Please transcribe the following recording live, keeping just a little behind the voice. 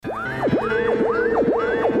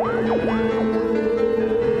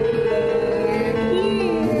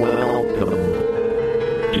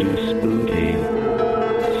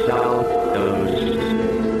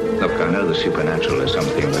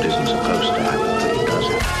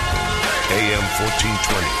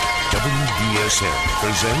1420. WBSM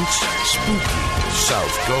presents Spooky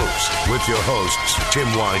South Coast with your hosts Tim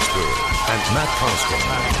Weisberg and Matt Costa.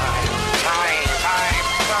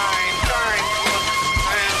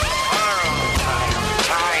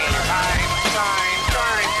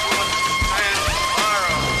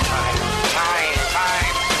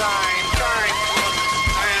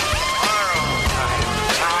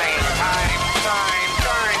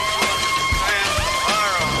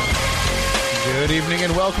 Good evening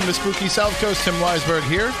and welcome to Spooky South Coast. Tim Weisberg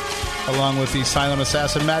here, along with the silent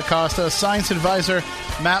assassin Matt Costa, science advisor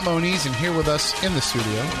Matt Moniz, and here with us in the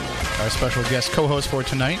studio, our special guest co-host for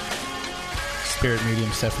tonight, spirit medium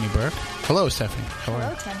Tiffany Burke. Hello, Tiffany.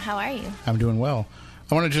 Hello, Tim. How are you? I'm doing well.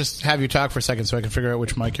 I want to just have you talk for a second so I can figure out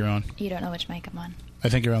which mic you're on. You don't know which mic I'm on. I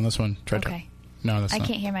think you're on this one. Okay. No, that's I not.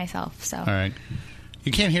 can't hear myself, so. All right.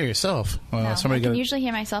 You can't hear yourself. Well, No, somebody I can gotta usually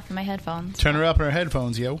hear myself in my headphones. turn her up in her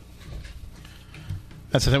headphones, yo.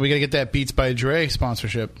 That's the thing. We got to get that Beats by Dre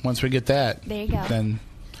sponsorship. Once we get that, There you go. then.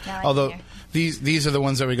 Now I Although can hear. these are the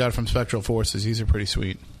ones that we got from Spectral Forces. These are pretty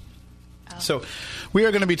sweet. Oh. So we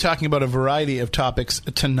are going to be talking about a variety of topics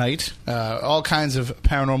tonight. All kinds of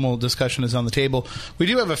paranormal discussion is on the table. We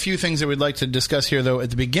do have a few things that we'd like to discuss here, though, at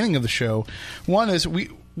the beginning of the show. One is we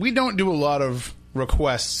don't do a lot of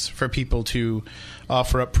requests for people to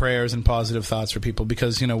offer up prayers and positive thoughts for people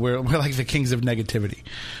because, you know, we're like the kings of negativity.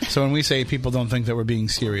 So when we say people don't think that we're being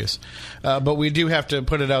serious. But we do have to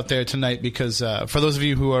put it out there tonight because for those of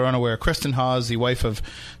you who are unaware, Kristen Hawes, the wife of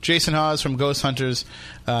Jason Hawes from Ghost Hunters,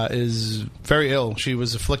 is very ill. She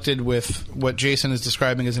was afflicted with what Jason is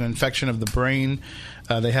describing as an infection of the brain.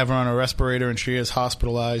 They have her on a respirator, and she is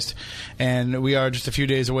hospitalized. And we are just a few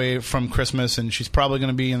days away from Christmas, and she's probably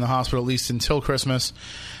going to be in the hospital at least until Christmas.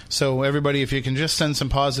 So everybody, if you can just send some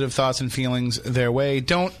positive thoughts and feelings their way,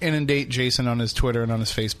 don't inundate Jason on his Twitter and on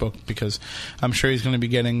his Facebook because I'm sure he's going to be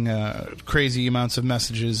getting crazy amounts of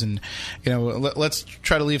messages. And, you know, let's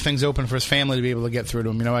try to leave things open for his family to be able to get through to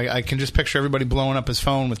him. You know, I can just picture everybody blowing up his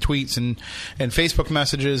phone with tweets and Facebook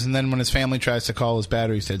messages, and then when his family tries to call, his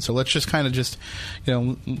battery's dead. So let's just kind of just, you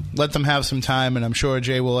know, let them have some time, and I'm sure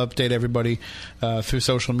Jay will update everybody through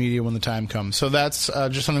social media when the time comes. So that's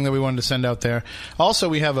just something that we wanted to send out there. Also,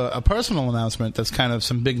 we have a personal announcement that's kind of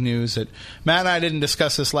some big news that Matt and I didn't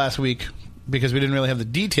discuss this last week because we didn't really have the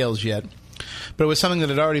details yet, but it was something that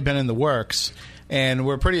had already been in the works, and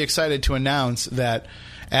we're pretty excited to announce that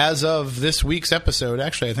as of this week's episode,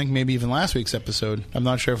 actually I think maybe even last week's episode, I'm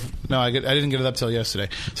not sure if, no, I didn't get it up till yesterday.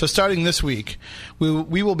 So starting this week,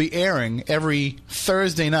 we will be airing every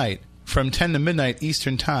Thursday night from 10 to midnight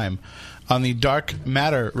Eastern Time on the Dark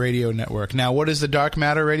Matter Radio Network. Now, what is the Dark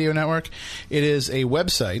Matter Radio Network? It is a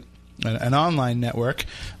website, an online network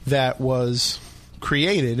that was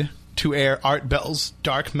created to air Art Bell's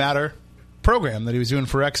Dark Matter program that he was doing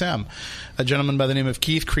for XM. A gentleman by the name of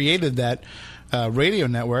Keith created that radio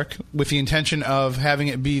network with the intention of having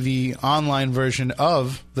it be the online version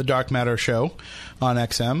of the Dark Matter show on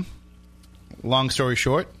XM. Long story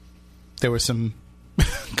short, there was some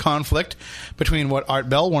conflict between what Art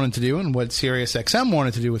Bell wanted to do and what Sirius XM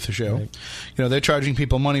wanted to do with the show. Right. You know, they're charging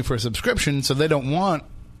people money for a subscription, so they don't want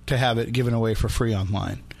to have it given away for free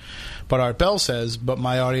online. But Art Bell says, but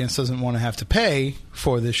my audience doesn't want to have to pay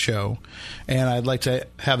for this show, and I'd like to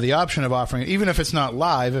have the option of offering it, even if it's not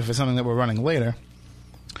live, if it's something that we're running later.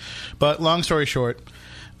 But long story short,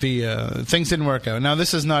 the things didn't work out. Now,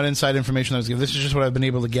 this is not inside information that I was given. This is just what I've been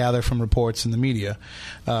able to gather from reports in the media.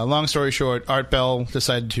 Long story short, Art Bell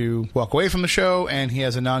decided to walk away from the show, and he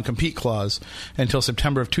has a non-compete clause until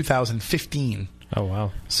September of 2015. Oh,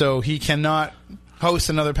 wow. So he cannot host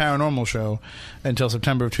another paranormal show until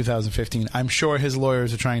September of 2015. I'm sure his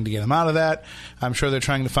lawyers are trying to get him out of that. I'm sure they're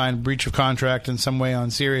trying to find breach of contract in some way on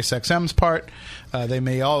Sirius XM's part. They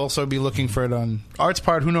may also be looking for it on Art's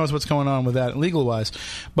part. Who knows what's going on with that legal-wise.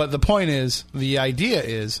 But the point is, the idea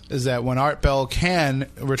is that when Art Bell can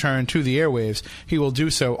return to the airwaves, he will do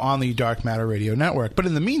so on the Dark Matter Radio Network. But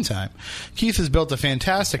in the meantime, Keith has built a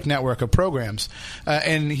fantastic network of programs,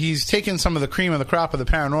 and he's taken some of the cream of the crop of the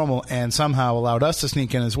paranormal and somehow allowed us to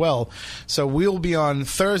sneak in as well. So we'll be on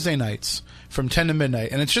Thursday nights from 10 to midnight,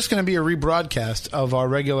 and it's just going to be a rebroadcast of our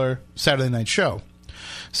regular Saturday night show.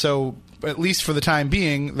 So at least for the time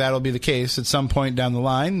being, that'll be the case. At some point down the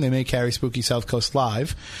line, they may carry Spooky South Coast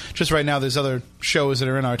live. Just right now, there's other shows that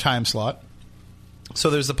are in our time slot. So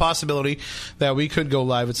there's the possibility that we could go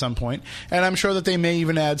live at some point. And I'm sure that they may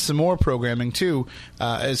even add some more programming, too.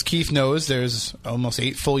 As Keith knows, there's almost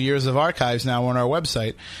 8 full years of archives now on our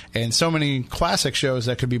website, and so many classic shows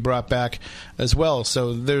that could be brought back as well.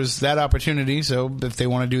 So there's that opportunity. So if they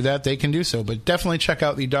want to do that, they can do so. But definitely check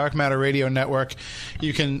out the Dark Matter Radio Network.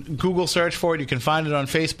 You can Google search for it. You can find it on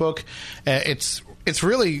Facebook. It's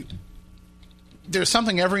really... There's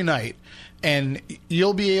something every night. And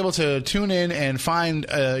you'll be able to tune in and find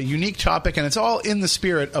a unique topic, and it's all in the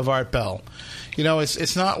spirit of Art Bell. You know,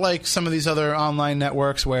 it's not like some of these other online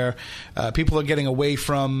networks where people are getting away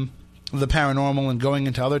from the paranormal and going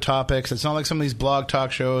into other topics. It's not like some of these blog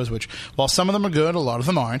talk shows, which, while some of them are good, a lot of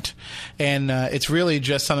them aren't. And it's really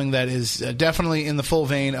just something that is definitely in the full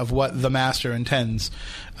vein of what the Master intends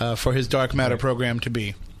for his Dark Matter program to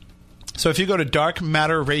be. So if you go to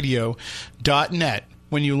darkmatterradio.net,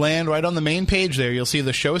 when you land right on the main page there, you'll see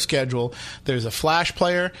the show schedule. There's a Flash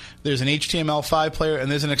player, there's an HTML5 player,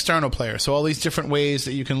 and there's an external player. So all these different ways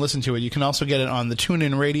that you can listen to it. You can also get it on the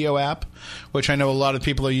TuneIn Radio app, which I know a lot of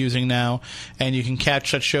people are using now. And you can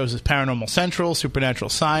catch such shows as Paranormal Central, Supernatural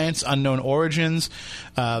Science, Unknown Origins,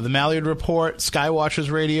 The Mallard Report,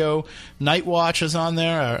 Skywatchers Radio, Night Watch is on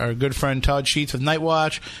there. Our good friend Todd Sheets with Night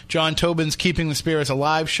Watch. John Tobin's Keeping the Spirits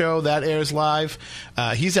Alive show, that airs live.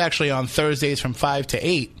 He's actually on Thursdays from 5 to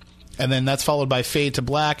 8, and then that's followed by Fade to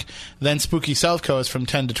Black, then Spooky South Coast from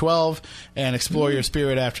 10 to 12, and Explore Your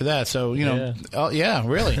Spirit after that. So, you know,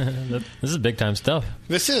 really. This is big time stuff.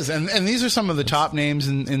 This is, and these are some of the top names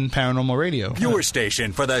in paranormal radio. Your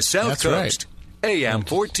station for the South That's Coast. Right. AM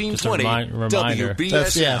 1420 reminder.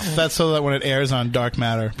 WBSM. That's so that when it airs on Dark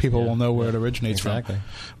Matter, people will know where it originates from.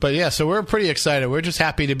 But yeah, so we're pretty excited. We're just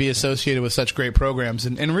happy to be associated with such great programs,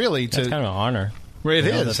 and really That's kind of an honor. It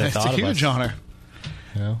is. It's a huge honor.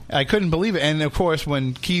 Yeah. I couldn't believe it. And, of course,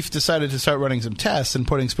 when Keith decided to start running some tests and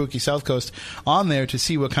putting Spooky South Coast on there to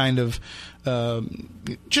see what kind of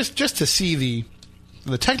just to see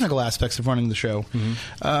the technical aspects of running the show,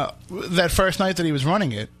 that first night that he was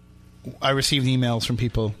running it, I received emails from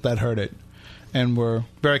people that heard it and were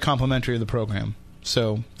very complimentary of the program.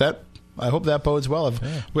 So I hope that bodes well.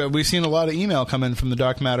 We've seen a lot of email come in from the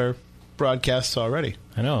Dark Matter broadcasts already.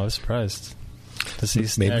 I know. I was surprised to see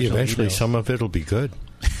maybe eventually emails. Some of it will be good.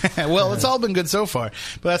 Well, it's all been good so far,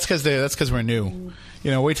 but that's because we're new. You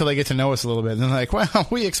know, wait till they get to know us a little bit, and they're like, "Well,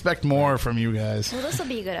 we expect more from you guys." Well, this will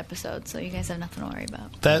be a good episode, so you guys have nothing to worry about.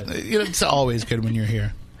 It's always good when you're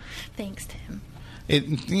here. Thanks, Tim.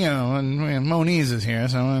 And Moniz is here,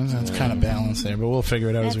 so that's kind of balanced there, but we'll figure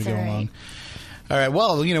it out as we go along. All right,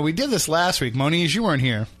 well, we did this last week. Moniz, you weren't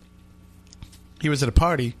here. He was at a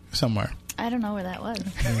party somewhere. I don't know where that was.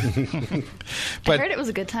 But, I heard it was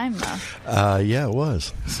a good time, though. Yeah, it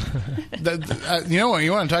was. You know what?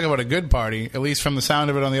 You want to talk about a good party, at least from the sound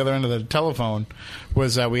of it on the other end of the telephone,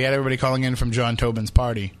 was we had everybody calling in from John Tobin's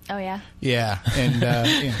party. Oh, yeah? Yeah,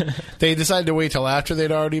 and they decided to wait till after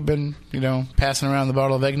they'd already been, passing around the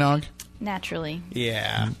bottle of eggnog. Naturally.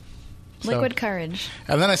 Yeah. Liquid courage.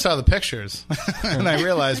 And then I saw the pictures, and I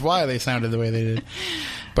realized why they sounded the way they did.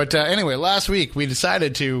 But anyway, last week we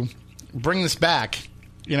decided to bring this back,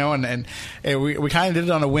 and we kind of did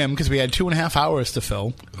it on a whim because we had 2.5 hours to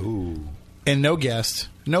fill. Ooh. And no guest,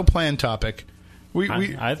 no planned topic.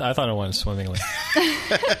 I thought it went swimmingly.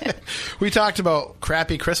 We talked about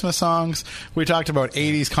crappy Christmas songs. We talked about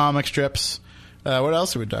 80s comic strips. What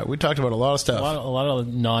else did we talk? We talked about a lot of stuff. A lot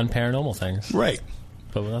of non-paranormal things. Right.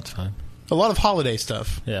 But that's fine. A lot of holiday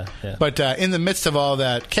stuff. Yeah. But in the midst of all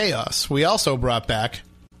that chaos, we also brought back...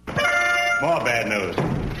 More bad news.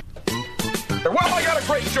 Well, I got a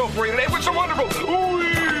great show for you today with some wonderful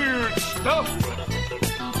weird stuff.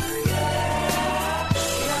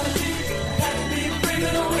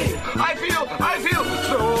 I feel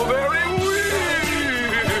so very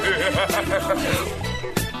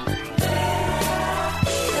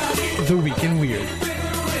weird. The Week in Weird.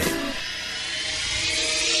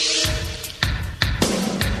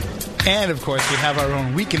 And, of course, we have our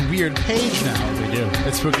own Week in Weird page now. We do.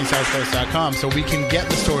 At SpookySouthCoast.com, so we can get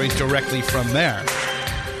the stories directly from there.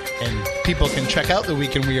 And people can check out the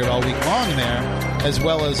Week in Weird all week long there, as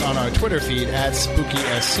well as on our Twitter feed at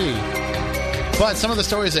SpookySC. But some of the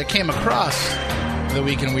stories that came across the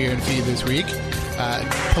Week in Weird feed this week,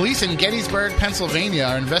 police in Gettysburg, Pennsylvania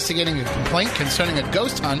are investigating a complaint concerning a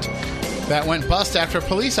ghost hunt that went bust after a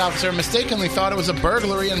police officer mistakenly thought it was a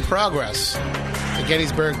burglary in progress. The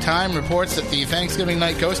Gettysburg Times reports that the Thanksgiving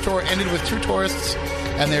night ghost tour ended with 2 tourists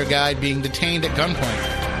and their guide being detained at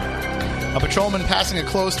gunpoint. A patrolman passing a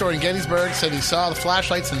clothes store in Gettysburg said he saw the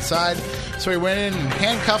flashlights inside, so he went in and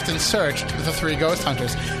handcuffed and searched the 3 ghost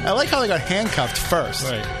hunters. I like how they got handcuffed first.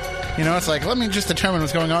 Right. You know, it's like, let me just determine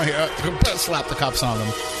what's going on here. Slap the cuffs on them.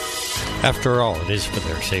 After all, it is for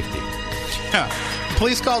their safety. Yeah.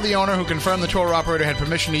 Police called the owner, who confirmed the tour operator had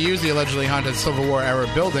permission to use the allegedly haunted Civil War-era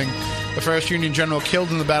building. The first Union general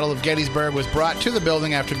killed in the Battle of Gettysburg was brought to the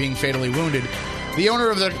building after being fatally wounded. The owner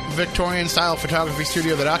of the Victorian-style photography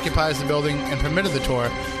studio that occupies the building and permitted the tour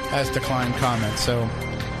has declined comment. So,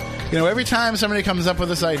 you know, every time somebody comes up with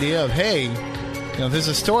this idea of, hey, you know, there's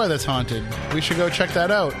a store that's haunted, we should go check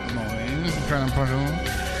that out.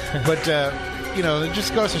 But, you know, it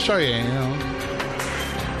just goes to show you, you know,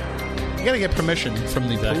 you got to get permission from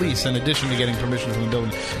the police in addition to getting permission from the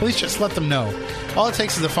building. At least just let them know. All it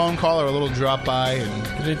takes is a phone call or a little drop by.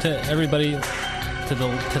 And to everybody, to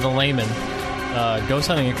the layman, ghost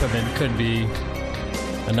hunting equipment could be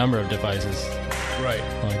a number of devices. Right.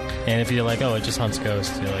 And if you're like, oh, it just hunts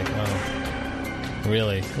ghosts, you're like, oh,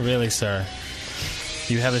 really, sir?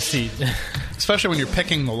 You have a seat. Especially when you're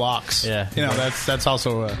picking the locks. Yeah. You know, that's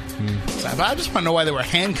also... I just want to know why they were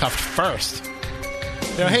handcuffed first.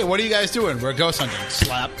 You know, hey, what are you guys doing? We're ghost hunting.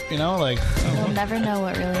 Slap. You know, like... We'll never know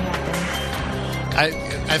what really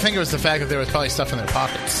happened. I think it was the fact that there was probably stuff in their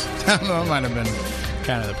pockets. That might have been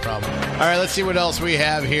kind of the problem. All right, let's see what else we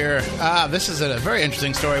have here. This is a very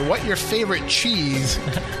interesting story. What your favorite cheese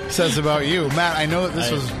says about you. Matt, I know that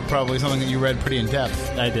this was probably something that you read pretty in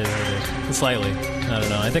depth. I did. Slightly. I don't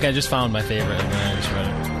know. I think I just found my favorite and then I just read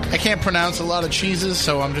it. I can't pronounce a lot of cheeses,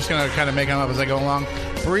 so I'm just going to kind of make them up as I go along.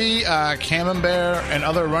 Brie, Camembert, and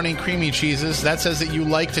other runny, creamy cheeses. That says that you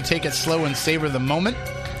like to take it slow and savor the moment.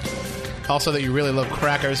 Also that you really love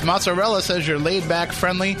crackers. Mozzarella says you're laid back,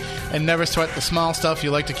 friendly, and never sweat the small stuff.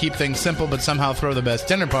 You like to keep things simple, but somehow throw the best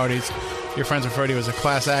dinner parties. Your friends refer to you as a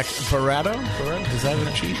class act. Barado? Is that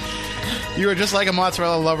a cheat? You are just like a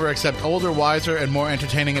mozzarella lover, except older, wiser, and more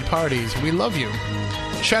entertaining at parties. We love you.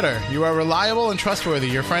 Cheddar, you are reliable and trustworthy.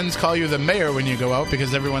 Your friends call you the mayor when you go out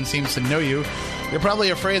because everyone seems to know you. You're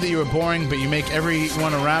probably afraid that you are boring, but you make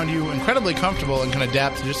everyone around you incredibly comfortable and can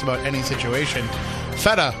adapt to just about any situation.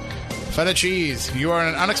 Feta cheese. You are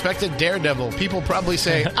an unexpected daredevil. People probably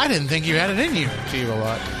say, I didn't think you had it in you, to you a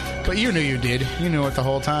lot. But you knew you did. You knew it the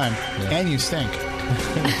whole time. Yeah. And you stink.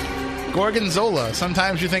 Gorgonzola.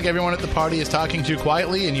 Sometimes you think everyone at the party is talking too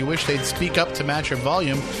quietly and you wish they'd speak up to match your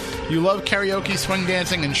volume. You love karaoke, swing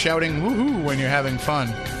dancing, and shouting woohoo when you're having fun.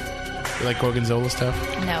 You like Gorgonzola stuff?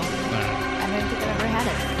 No. I don't think I've ever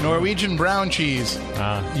had it. Norwegian brown cheese.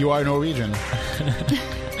 You are Norwegian.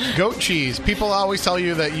 Goat cheese. People always tell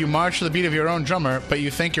you that you march to the beat of your own drummer, but you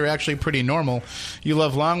think you're actually pretty normal. You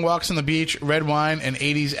love long walks on the beach, red wine, and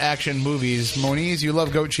 80s action movies. Moniz, you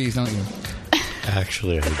love goat cheese, don't you?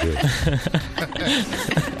 Actually, I do.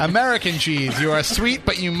 American cheese. You are sweet,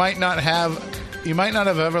 but you might not have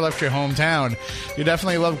ever left your hometown. You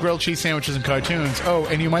definitely love grilled cheese sandwiches and cartoons. Oh,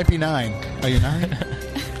 and you might be 9. Are you 9?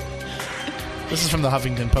 This is from the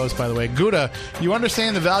Huffington Post, by the way. Gouda, you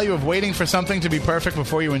understand the value of waiting for something to be perfect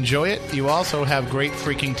before you enjoy it. You also have great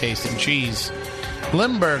freaking taste in cheese.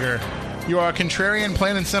 Limburger, you are contrarian,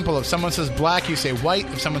 plain and simple. If someone says black, you say white.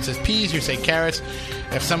 If someone says peas, you say carrots.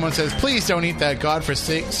 If someone says, please don't eat that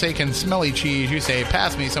godforsaken smelly cheese, you say,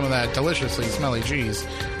 pass me some of that deliciously smelly cheese,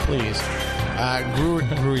 please.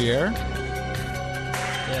 Gruyere.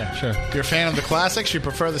 Yeah, sure. You're a fan of the classics. You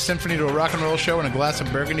prefer the symphony to a rock and roll show and a glass of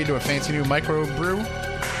burgundy to a fancy new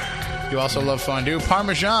microbrew. You also love fondue.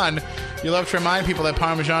 Parmesan. You love to remind people that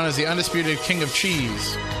Parmesan is the undisputed king of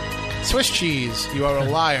cheese. Swiss cheese. You are a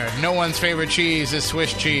liar. No one's favorite cheese is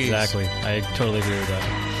Swiss cheese. Exactly. I totally agree with that.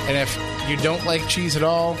 And if you don't like cheese at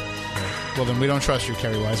all, well, then we don't trust you,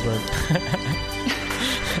 Kerry Weisberg.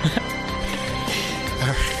 All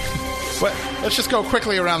right. Well, let's just go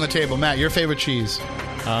quickly around the table. Matt, your favorite cheese?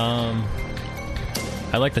 I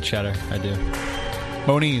like the cheddar. I do.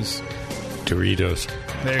 Moniz. Doritos.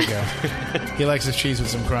 There you go. He likes his cheese with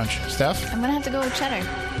some crunch. Steph? I'm going to have to go with cheddar.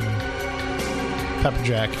 Pepper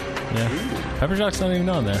jack. Yeah. Pepper jack's not even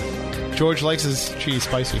on there. George likes his cheese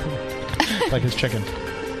spicy. Like his chicken.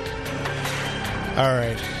 All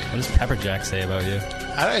right. What does pepper jack say about you?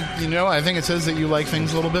 I think it says that you like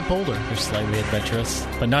things a little bit bolder. You're slightly adventurous,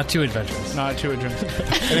 but not too adventurous. Not too adventurous.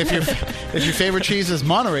 And if your favorite cheese is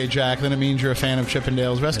Monterey Jack, then it means you're a fan of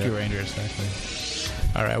Chippendale's Rescue Rangers.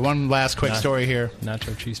 Exactly. All right, one last quick story here.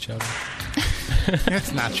 Nacho cheese chowder.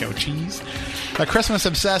 It's nacho cheese. A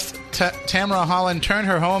Christmas-obsessed Tamara Holland turned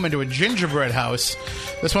her home into a gingerbread house.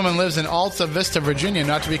 This woman lives in Alta Vista, Virginia,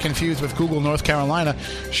 not to be confused with Google, North Carolina.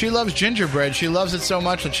 She loves gingerbread. She loves it so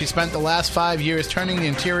much that she spent the last 5 years turning the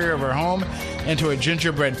interior of her home into a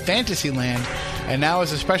gingerbread fantasy land. And now,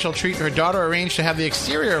 as a special treat, her daughter arranged to have the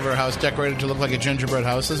exterior of her house decorated to look like a gingerbread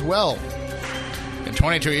house as well. In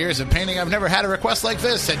 22 years of painting, I've never had a request like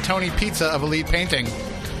this, said Tony Pizza of Elite Painting.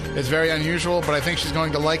 It's very unusual, but I think she's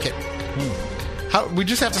going to like it. We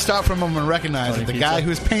just have to stop for a moment and recognize that the guy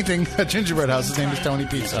who's painting a gingerbread house, his name is Tony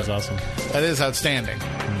Pizza. That's awesome. That is outstanding.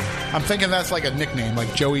 I'm thinking that's like a nickname,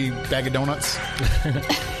 like Joey Bag of Donuts.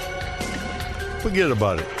 Forget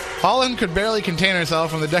about it. Holland could barely contain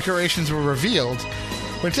herself when the decorations were revealed.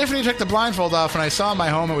 When Tiffany took the blindfold off and I saw my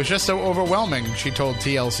home, it was just so overwhelming, she told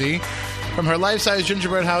TLC. From her life-size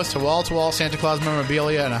gingerbread house to wall-to-wall Santa Claus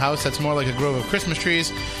memorabilia and a house that's more like a grove of Christmas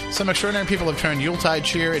trees, some extraordinary people have turned Yuletide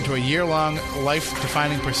cheer into a year-long,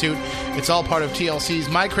 life-defining pursuit. It's all part of TLC's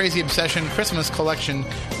My Crazy Obsession Christmas Collection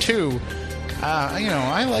 2.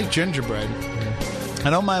 I like gingerbread. I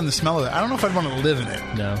don't mind the smell of it. I don't know if I'd want to live in it.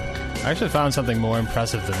 No. I actually found something more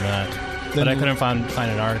impressive than that, but I couldn't find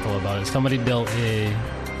an article about it. Somebody built a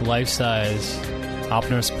life-size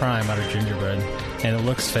Optimus Prime out of gingerbread. And it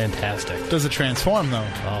looks fantastic. Does it transform, though?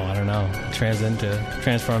 Oh, I don't know. It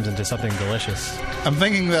transforms into something delicious. I'm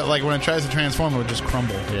thinking that, like, when it tries to transform, it would just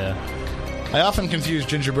crumble. Yeah. I often confuse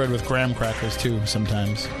gingerbread with graham crackers, too,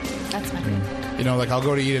 sometimes. That's my favorite. You know, like, I'll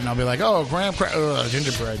go to eat it, and I'll be like, oh, graham cracker,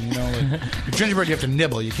 gingerbread. You know, like, gingerbread, you have to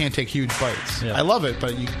nibble. You can't take huge bites. Yeah. I love it,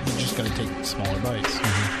 but you just got to take smaller bites.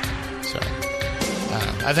 Mm-hmm. So,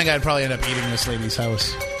 I think I'd probably end up eating this lady's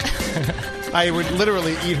house. I would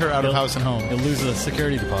literally eat her out of house and home. You'll lose a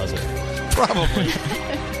security deposit. Probably.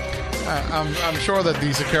 I'm sure that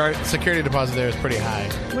the security deposit there is pretty high.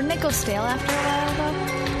 Wouldn't it go stale after a while,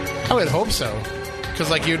 though? I would hope so. Because,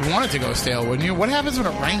 like, you'd want it to go stale, wouldn't you? What happens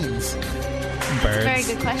when it rains? Birds. Very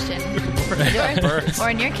good question. Birds. Or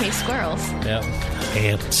in your case, squirrels. Yeah.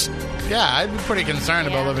 Ants. Yeah, I'd be pretty concerned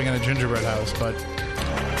about living in a gingerbread house, but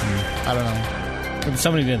I don't know.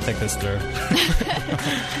 Somebody didn't think this through.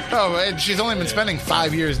 Oh, and she's only been spending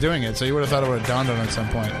 5 years doing it, so you would have thought it would have dawned on her at some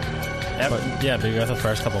point. Yeah, maybe after the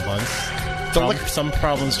first couple months. Some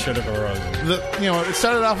problems should have arisen. It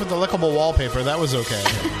started off with the lickable wallpaper. That was okay.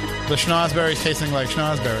 The schnozberries tasting like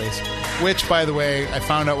schnozberries. Which, by the way, I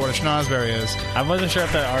found out what a schnozberry is. I wasn't sure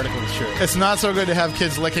if that article was true. It's not so good to have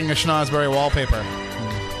kids licking a schnozberry wallpaper.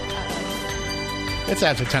 It's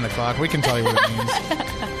after 10 o'clock. We can tell you what it means.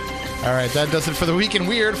 All right, that does it for the Week in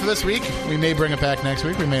Weird for this week. We may bring it back next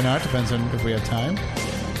week. We may not. Depends on if we have time.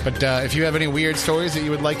 But if you have any weird stories that you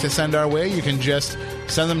would like to send our way, you can just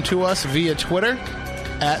send them to us via Twitter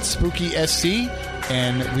 @SpookySC,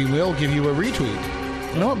 and we will give you a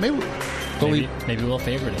retweet. You know what? Maybe we'll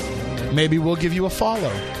favorite it. Maybe we'll give you a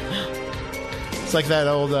follow. It's like that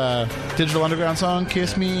old Digital Underground song,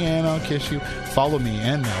 Kiss Me and I'll kiss you. Follow me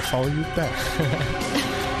and I'll follow you back.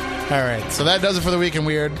 All right, so that does it for the Week in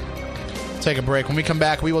Weird. Take a break. When we come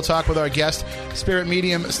back, we will talk with our guest, Spirit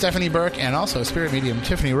Medium Stephanie Burke, and also Spirit Medium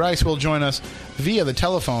Tiffany Rice will join us via the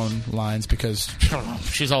telephone lines because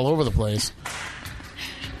she's all over the place.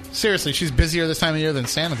 Seriously, she's busier this time of year than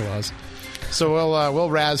Santa Claus. So we'll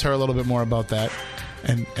razz her a little bit more about that.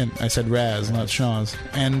 And I said razz, not schnoz.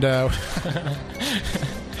 And no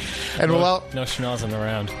schnozzing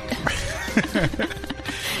around.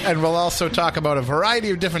 And we'll also talk about a variety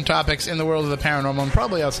of different topics in the world of the paranormal and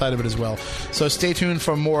probably outside of it as well. So stay tuned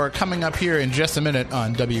for more coming up here in just a minute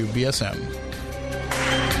on WBSM.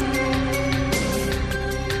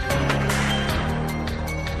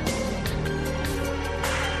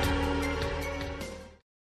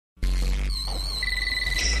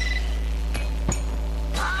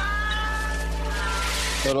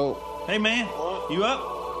 Hello. Hey, man. You up?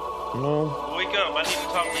 No. Wake up. I need to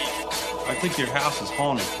talk to you. I think your house is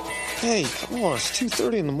haunted. Hey, come on. It's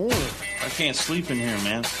 2:30 in the morning. I can't sleep in here,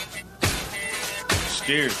 man. I'm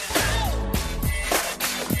scared.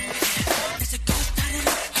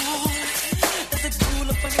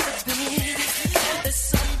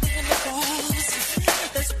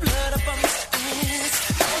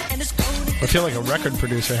 I feel like a record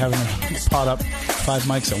producer having to pot up 5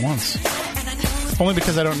 mics at once. Only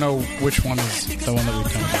because I don't know which one is the one that we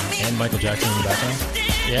come from. And Michael Jackson in the background.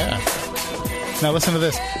 Yeah. Now listen to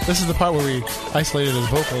this. This is the part where we isolated his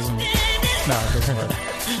vocals. And, no, it doesn't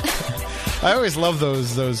work. I always love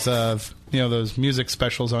those music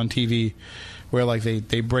specials on TV where like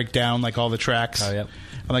they break down like all the tracks. Oh, yep.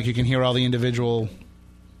 And like you can hear all the individual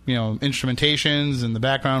instrumentations and the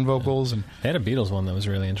background vocals. And they had a Beatles one that was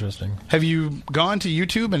really interesting. Have you gone to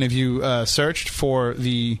YouTube and have you searched for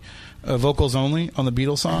the vocals only on the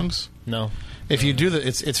Beatles songs? No. If you do that,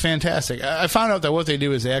 it's fantastic. I found out that what they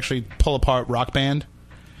do is they actually pull apart Rock Band.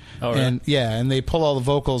 Oh, really? And they pull all the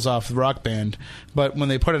vocals off the Rock Band. But when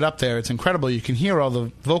they put it up there, it's incredible. You can hear all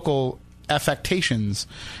the vocal affectations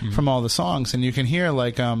from all the songs, and you can hear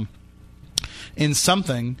in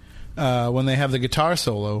Something when they have the guitar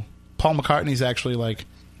solo, Paul McCartney's actually like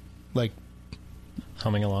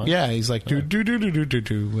humming along. Yeah, he's like do do do do do do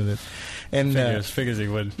do with it, and figures he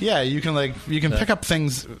would. Yeah, you can pick up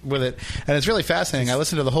things with it, and it's really fascinating. I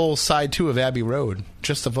listened to the whole side 2 of Abbey Road,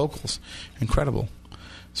 just the vocals, incredible.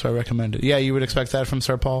 So I recommend it. Yeah, you would expect that from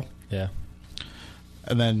Sir Paul. Yeah.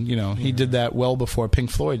 And then, he did that well before Pink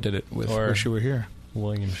Floyd did it with Wish You Were Here.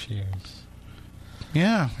 William Shears.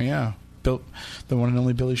 Yeah. The one and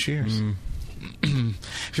only Billy Shears.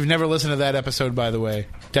 If you've never listened to that episode, by the way,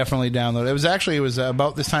 definitely download it. It was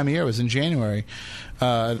about this time of year. It was in January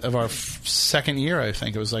of our second year, I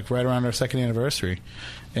think. It was right around our second anniversary.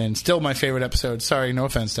 And still my favorite episode. Sorry, no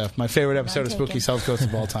offense, Steph. My favorite episode of Spooky South Coast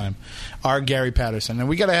of all time. Our Gary Patterson. And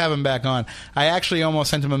we got to have him back on. I actually almost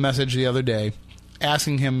sent him a message the other day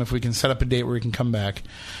asking him if we can set up a date where he can come back.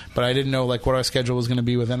 But I didn't know what our schedule was going to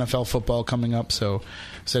be with NFL football coming up. So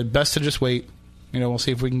I said best to just wait. We'll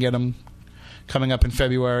see if we can get him coming up in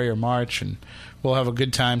February or March. And we'll have a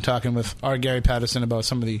good time talking with our Gary Patterson about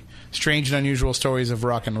some of the strange and unusual stories of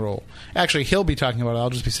rock and roll. Actually, he'll be talking about it. I'll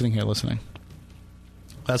just be sitting here listening.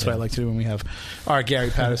 That's what I like to do when we have our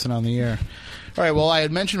Gary Patterson on the air. All right, well, I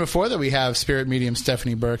had mentioned before that we have spirit medium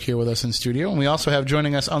Stephanie Burke here with us in studio, and we also have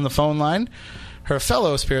joining us on the phone line her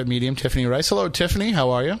fellow spirit medium, Tiffany Rice. Hello, Tiffany.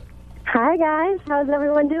 How are you? Hi, guys. How's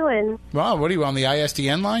everyone doing? Wow, what are you, on the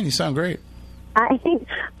ISDN line? You sound great.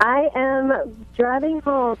 I am driving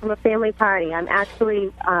home from a family party. I'm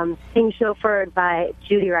actually being chauffeured by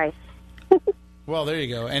Judy Rice. Well, there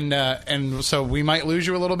you go. And so we might lose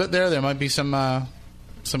you a little bit there. There might be some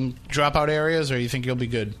dropout areas, or you think you'll be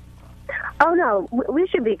good? Oh, no. We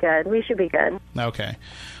should be good. Okay.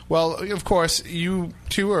 Well, of course, you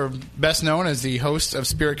two are best known as the hosts of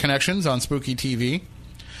Spirit Connections on Spooky TV.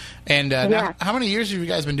 And now, how many years have you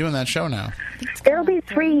guys been doing that show now? It'll be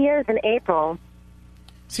 3 years in April.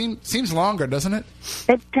 Seems longer, doesn't it?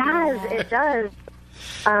 It does. It does.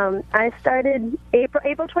 I started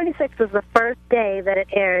April 26th was the first day that it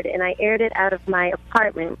aired, and I aired it out of my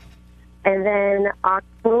apartment. And then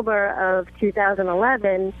October of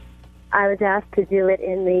 2011, I was asked to do it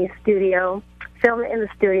in the studio, film it in the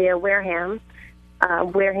studio, Wareham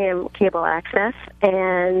Cable Access.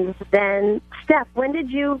 And then, Steph, when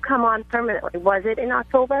did you come on permanently? Was it in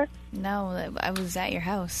October? No, I was at your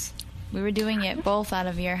house. We were doing it both out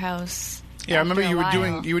of your house. Yeah, I remember you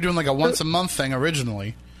were doing like a once a month thing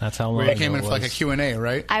originally. That's how long where you came in for like a Q&A,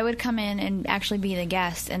 right? I would come in and actually be the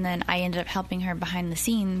guest, and then I ended up helping her behind the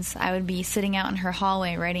scenes. I would be sitting out in her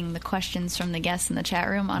hallway writing the questions from the guests in the chat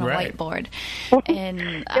room on a whiteboard. And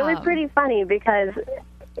it was pretty funny because,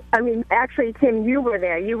 actually, Tim, you were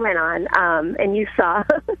there. You went on, and you saw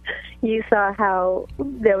how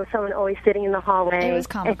there was someone always sitting in the hallway it was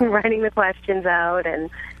comical. and writing the questions out and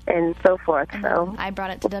so forth. And so I brought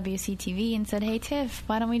it to WCTV and said, "Hey, Tiff,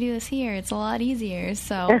 why don't we do this here? It's a lot easier."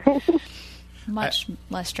 So much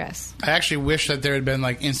less stress. I actually wish that there had been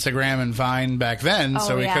like Instagram and Vine back then,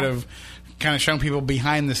 so we could have kind of shown people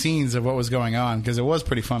behind the scenes of what was going on, because it was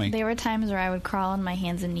pretty funny. There were times where I would crawl on my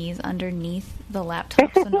hands and knees underneath the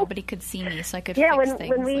laptop so nobody could see me, so I could fix things.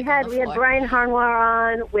 When we had Brian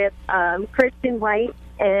Harnoir on with Christian White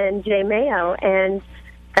and Jay Mayo, and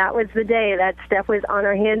that was the day that Steph was on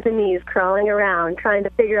her hands and knees crawling around trying to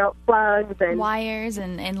figure out plugs and wires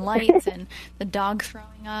and lights and the dog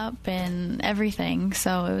throwing up and everything.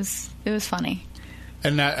 So it was funny.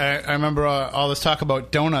 And I remember all this talk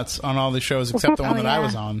about donuts on all the shows except the one that I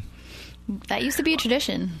was on. That used to be a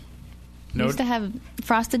tradition. We used to have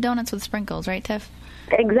frosted donuts with sprinkles, right, Tiff?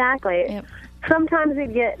 Exactly. Yep. Sometimes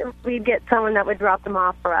we'd get someone that would drop them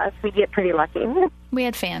off for us. We'd get pretty lucky. We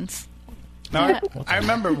had fans. Now, I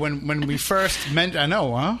remember when we first met. I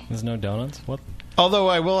know, huh? There's no donuts? What? Although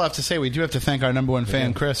I will have to say, we do have to thank our number one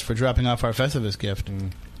fan, Chris, for dropping off our Festivus gift.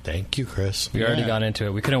 Thank you, Chris. We already got into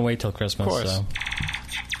it. We couldn't wait till Christmas. Of course. So.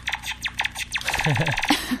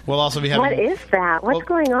 We'll also be having... What is that? What's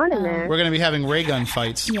going on in there? We're going to be having ray gun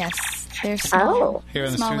fights. Yes. They're small, here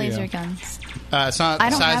in the small studio. laser guns. It's not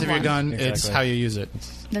the size of your gun. Exactly. It's how you use it.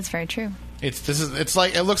 That's very true.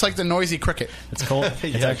 It looks like the noisy cricket. It's cold.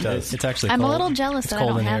 It's actually I'm cold. a little jealous it's that I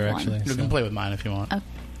cold don't in have here, one. actually. You can play with mine if you want.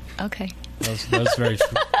 Okay.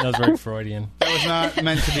 That was very Freudian. That was not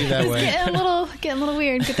meant to be that way. Getting a little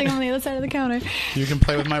weird. Good thing I'm on the other side of the counter. You can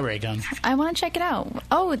play with my ray gun. I want to check it out.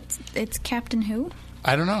 Oh, it's Captain Who?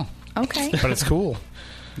 I don't know. Okay. But it's cool.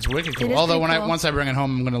 It's wicked cool. Although once I bring it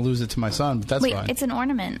home, I'm going to lose it to my son, but that's fine. Wait, it's an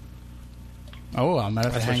ornament. Oh, I might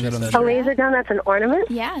have to hang it on the tree. A laser gun that's an ornament?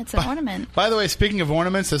 Yeah, it's an ornament. By the way, speaking of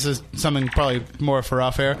ornaments, this is something probably more for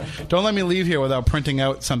off air. Don't let me leave here without printing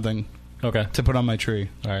out something to put on my tree.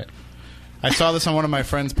 All right. I saw this on one of my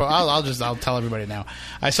friends' posts. I'll tell everybody now.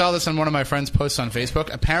 I saw this on one of my friends' posts on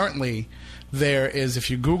Facebook. Apparently, there is, if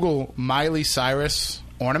you Google Miley Cyrus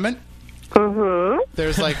ornament,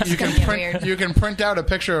 there's like you can print out a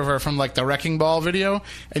picture of her from like the Wrecking Ball video,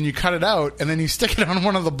 and you cut it out, and then you stick it on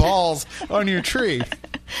one of the balls on your tree.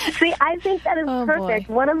 See, I think that is perfect.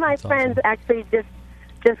 Boy. One of my friends actually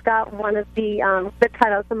just got one of the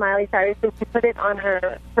cutouts of Miley Cyrus, and she put it on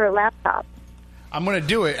her laptop. I'm going to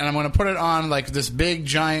do it, and I'm going to put it on like this big,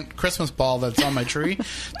 giant Christmas ball that's on my tree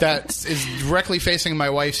that is directly facing my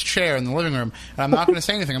wife's chair in the living room. And I'm not going to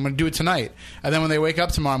say anything. I'm going to do it tonight. And then when they wake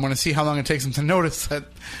up tomorrow, I'm going to see how long it takes them to notice that,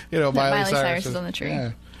 Miley Cyrus is on the tree.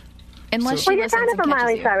 Yeah. Unless you're kind of a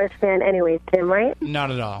Miley Cyrus fan anyway, Tim, right?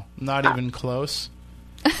 Not at all. Not even close.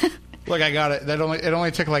 Look, I got it. It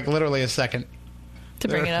only took like literally a second to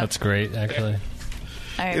bring it up. That's great, actually.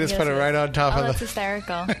 All right, you just put it right on top of that's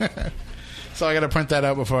hysterical. So I got to print that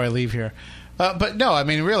out before I leave here. But no, I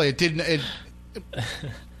mean, really, it didn't.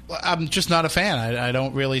 I'm just not a fan. I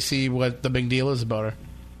don't really see what the big deal is about her.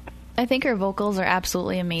 I think her vocals are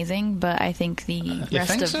absolutely amazing, but I think the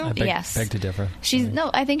rest of so? yes, beg to differ.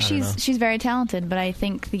 I think she's very talented, but I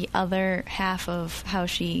think the other half of how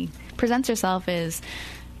she presents herself is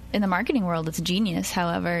in the marketing world. It's genius.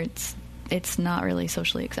 However, it's not really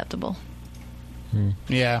socially acceptable.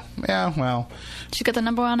 Yeah, well, she's got the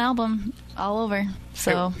 #1 album all over.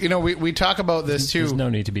 So we talk about this too. There's no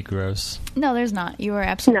need to be gross. No, there's not. You are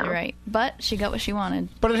absolutely right. But she got what she wanted.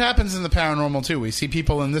 But it happens in the paranormal too. We see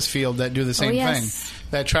people in this field that do the same thing,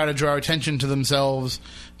 that try to draw attention to themselves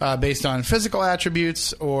based on physical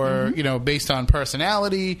attributes or based on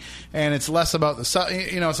personality, and it's less about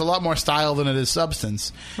it's a lot more style than it is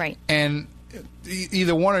substance. Right. And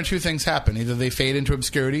either one or two things happen. Either they fade into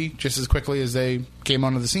obscurity just as quickly as they came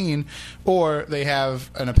onto the scene, or they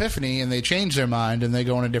have an epiphany and they change their mind and they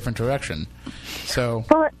go in a different direction. So,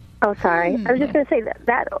 sorry. I was just going to say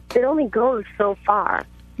that it only goes so far.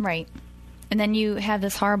 Right. And then you have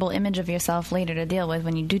this horrible image of yourself later to deal with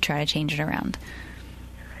when you do try to change it around.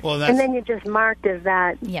 Well, and then you're just marked as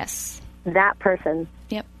that. Yes. That person.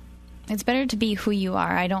 Yep. It's better to be who you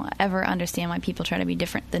are. I don't ever understand why people try to be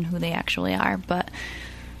different than who they actually are, but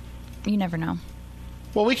you never know.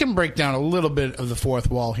 Well, we can break down a little bit of the fourth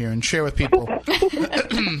wall here and share with people.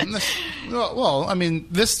 Well, I mean,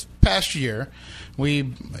 this past year,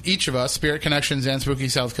 each of us, Spirit Connections and Spooky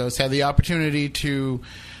South Coast, had the opportunity to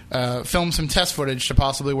film some test footage to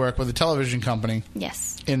possibly work with a television company.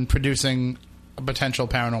 Yes. In producing a potential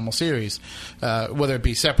paranormal series, whether it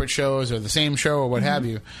be separate shows or the same show or what have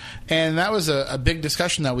you. And that was a big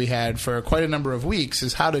discussion that we had for quite a number of weeks,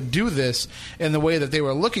 is how to do this in the way that they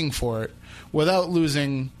were looking for it without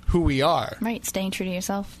losing who we are. Right, staying true to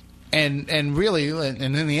yourself. And really, and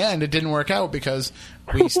in the end, it didn't work out because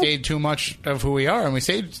we stayed too much of who we are, and we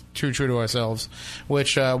stayed too true to ourselves,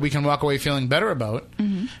 which we can walk away feeling better about.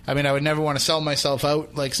 Mm-hmm. I mean, I would never want to sell myself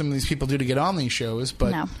out like some of these people do to get on these shows,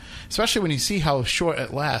 but especially when you see how short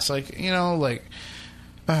it lasts. As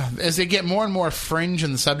they get more and more fringe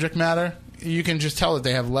in the subject matter, you can just tell that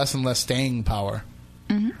they have less and less staying power.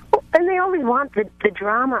 Mm-hmm. And they always want the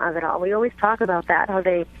drama of it all. We always talk about that, how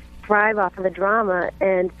they thrive off of the drama,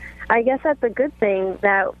 and I guess that's a good thing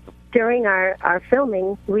that during our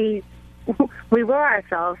filming we were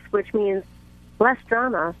ourselves, which means less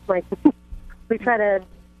drama. Like we try to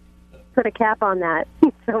put a cap on that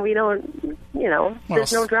so we don't,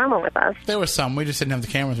 there's no drama with us. There was some. We just didn't have the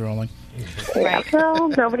cameras rolling. Right. Well,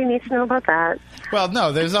 nobody needs to know about that. Well,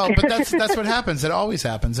 no, but that's what happens. It always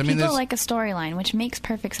happens. I mean, people like a storyline, which makes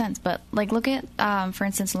perfect sense. But look at, for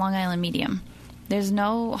instance, Long Island Medium. There's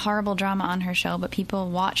no horrible drama on her show, but people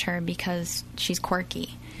watch her because she's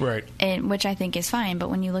quirky. Right. Which I think is fine. But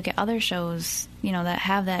when you look at other shows, that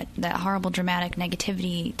have that horrible dramatic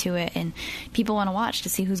negativity to it, and people want to watch to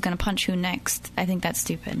see who's going to punch who next, I think that's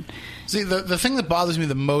stupid. See, the thing that bothers me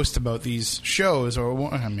the most about these shows,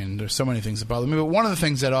 there's so many things that bother me, but one of the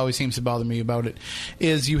things that always seems to bother me about it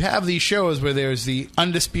is you have these shows where there's the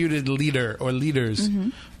undisputed leader or leaders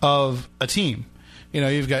of a team.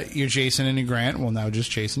 You've got your Jason and your Grant. Well, now just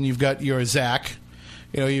Jason. You've got your Zach.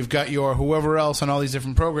 You've got your whoever else on all these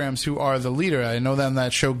different programs who are the leader. I know that on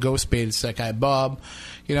that show Ghost Bait, it's that guy Bob.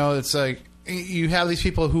 It's like you have these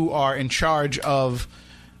people who are in charge of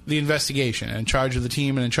the investigation, in charge of the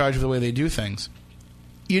team, and in charge of the way they do things.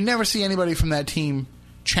 You never see anybody from that team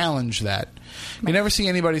challenge that. You never see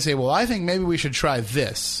anybody say, well, I think maybe we should try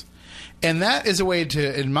this. And that is a way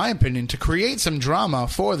to, in my opinion, to create some drama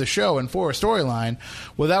for the show and for a storyline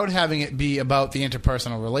without having it be about the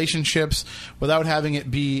interpersonal relationships, without having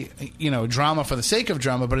it be, drama for the sake of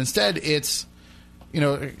drama, but instead it's,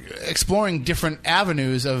 exploring different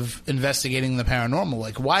avenues of investigating the paranormal.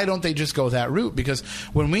 Like, why don't they just go that route? Because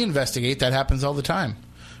when we investigate, that happens all the time.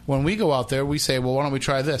 When we go out there, we say, well, why don't we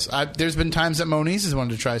try this? There's been times that Moniz has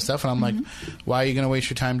wanted to try stuff, and I'm like, why are you going to waste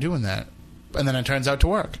your time doing that? And then it turns out to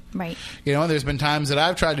work. Right. There's been times that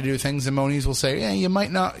I've tried to do things, and Moniz will say, "Yeah, you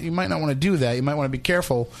might not want to do that. You might want to be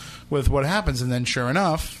careful with what happens." And then, sure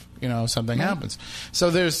enough, something happens.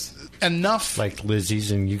 So there's enough. Like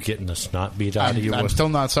Lizzie's and you getting the snot beat out of you. I'm still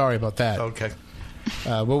not sorry about that. Okay.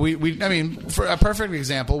 Well, for a perfect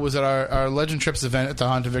example was at our Legend Trips event at the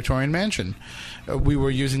Haunted Victorian Mansion. We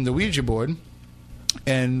were using the Ouija board.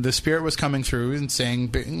 And the spirit was coming through and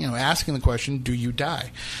saying, asking the question, do you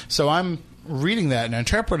die? So I'm reading that and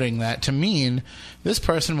interpreting that to mean this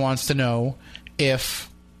person wants to know if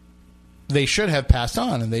they should have passed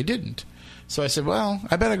on and they didn't. So I said, well,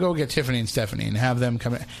 I better go get Tiffany and Stephanie and have them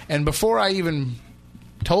come in. And before I even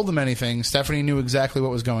told them anything, Stephanie knew exactly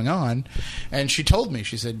what was going on, and she told me,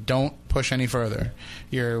 she said, don't push any further.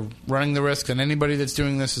 You're running the risk that anybody that's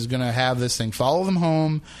doing this is going to have this thing follow them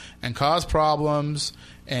home and cause problems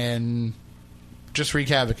and just wreak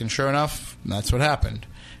havoc. And sure enough, that's what happened.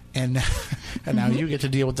 And now you get to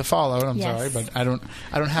deal with the fallout. I'm sorry, but I don't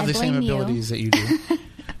have the same abilities that you do.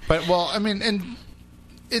 But and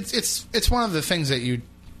it's one of the things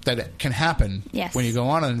that it can happen when you go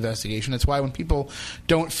on an investigation. It's why when people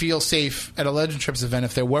don't feel safe at a Legend Trips event,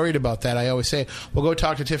 if they're worried about that, I always say, well, go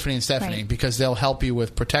talk to Tiffany and Stephanie because they'll help you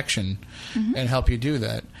with protection and help you do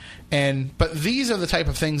that. But these are the type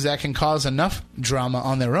of things that can cause enough drama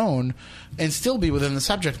on their own and still be within the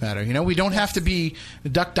subject matter. We don't have to be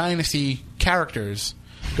Duck Dynasty characters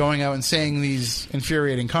going out and saying these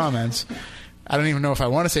infuriating comments. I don't even know if I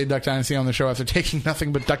want to say Duck Dynasty on the show after taking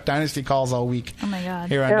nothing but Duck Dynasty calls all week. Oh, my God.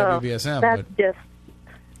 Here on WBSM. That's just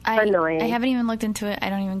annoying. I haven't even looked into it. I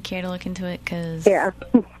don't even care to look into it because... Yeah.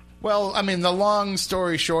 Well, the long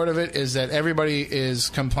story short of it is that everybody is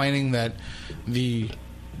complaining that the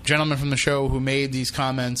gentleman from the show who made these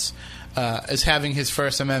comments is having his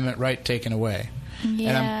First Amendment right taken away. Yeah.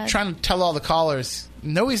 And I'm trying to tell all the callers...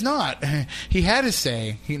 No, he's not. He had his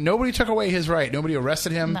say. Nobody took away his right. Nobody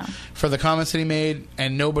arrested him for the comments that he made,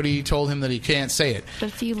 and nobody told him that he can't say it. But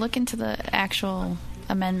if you look into the actual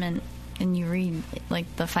amendment and you read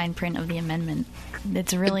the fine print of the amendment,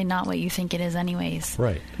 it's really not what you think it is anyways.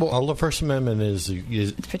 Right. Well, all the First Amendment is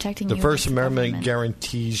it's protecting the you. First Amendment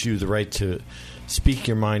guarantees you the right to speak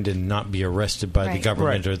your mind and not be arrested by the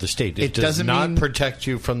government or the state. It does not protect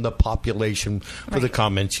you from the population for the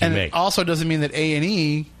comments you make. It also doesn't mean that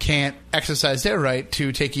A&E can't exercise their right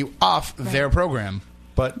to take you off their program.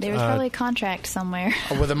 But there was probably a contract somewhere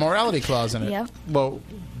with a morality clause in it. Yep. Well,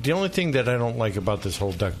 the only thing that I don't like about this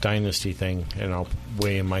whole Duck Dynasty thing, and I'll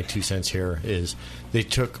weigh in my 2 cents here, is they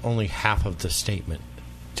took only half of the statement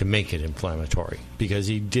to make it inflammatory because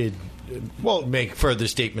he did make further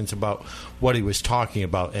statements about what he was talking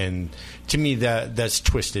about, and to me that's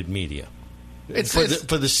twisted media. It's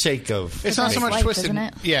for the sake of it's not so much twisted.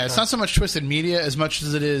 Yeah, it's not so much twisted media as much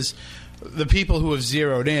as it is the people who have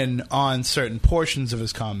zeroed in on certain portions of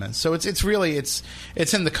his comments. So it's really in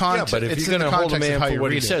the context. Yeah, but if you're going to hold a man for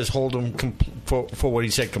what he says, hold him for what he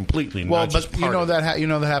said completely. Well, not just but that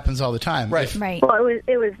happens all the time, right? Right. Well,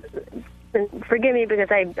 it was. Forgive me because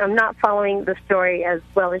I'm not following the story as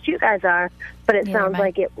well as you guys are, but it sounds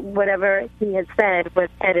like whatever he had said was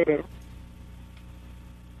edited.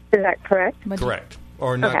 Is that correct? Correct.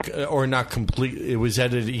 Or not complete. It was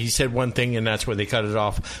edited. He said one thing, and that's where they cut it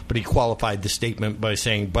off. But he qualified the statement by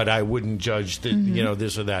saying, "But I wouldn't judge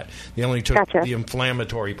this or that." They only took the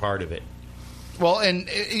inflammatory part of it. Well, and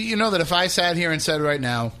that if I sat here and said right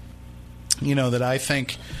now, that I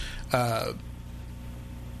think.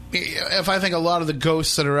 If I think a lot of the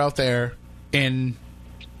ghosts that are out there in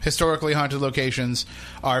historically haunted locations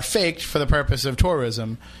are faked for the purpose of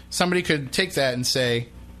tourism, somebody could take that and say,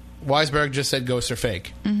 Weisberg just said ghosts are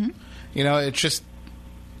fake. Mm-hmm. It's just...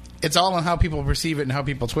 it's all on how people perceive it and how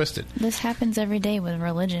people twist it. This happens every day with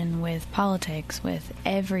religion, with politics, with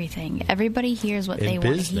everything. Everybody hears what they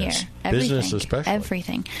want to hear. Everything. Business especially.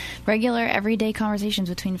 Everything. Regular, everyday conversations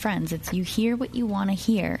between friends. It's you hear what you want to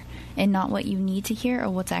hear and not what you need to hear or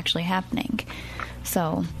what's actually happening.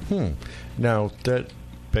 So. Now, that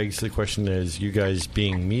begs the question is, you guys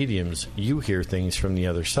being mediums, you hear things from the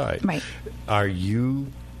other side. Right. Are you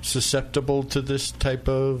susceptible to this type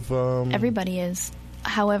of... Everybody is.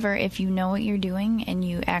 However, if you know what you're doing and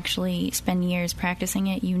you actually spend years practicing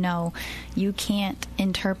it, you know you can't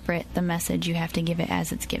interpret the message. You have to give it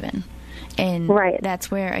as it's given. And that's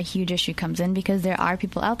where a huge issue comes in, because there are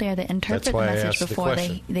people out there that interpret the message before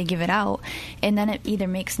they give it out, and then it either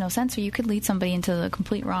makes no sense or you could lead somebody into the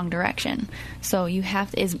complete wrong direction. So you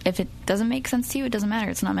have to, if it doesn't make sense to you, it doesn't matter.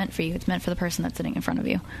 It's not meant for you. It's meant for the person that's sitting in front of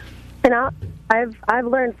you. And I've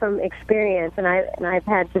learned from experience, and I've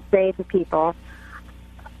had to say to people,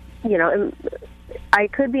 you know, I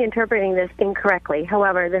could be interpreting this incorrectly.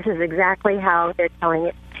 However, this is exactly how they're telling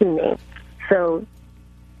it to me. So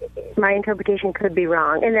my interpretation could be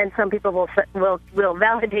wrong. And then some people will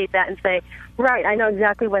validate that and say, right, I know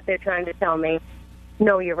exactly what they're trying to tell me.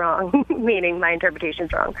 No, you're wrong, meaning my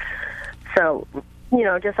interpretation's wrong. So, you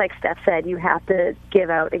know, just like Steph said, you have to give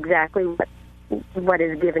out exactly what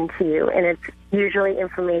is given to you. And it's usually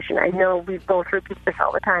information. I know we both repeat this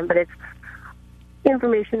all the time, but it's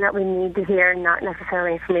information that we need to hear, not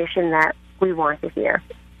necessarily information that we want to hear.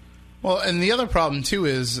 Well, and the other problem, too,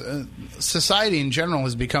 is society in general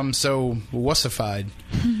has become so wussified,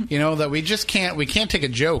 you know, that we can't take a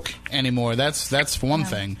joke anymore. That's one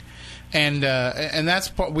thing. And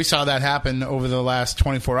we saw that happen over the last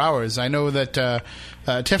 24 hours. I know that,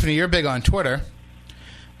 Tiffany, you're big on Twitter.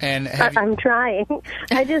 And I'm trying.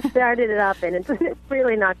 I just started it up, and it's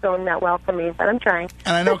really not going that well for me, but I'm trying.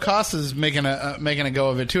 And I know Costa's making a go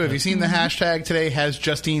of it, too. Have you seen the hashtag today, Has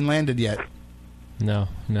Justine Landed Yet? No,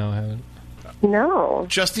 I haven't. No.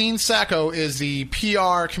 Justine Sacco is the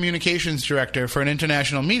PR communications director for an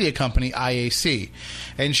international media company, IAC.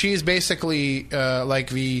 And she's basically like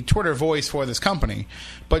the Twitter voice for this company,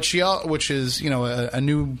 but which is, you know, a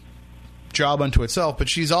new job unto itself. But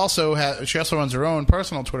she also runs her own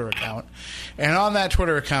personal Twitter account. And on that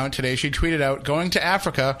Twitter account today, she tweeted out, "Going to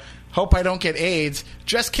Africa, hope I don't get AIDS.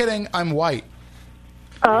 Just kidding, I'm white."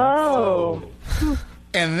 Oh.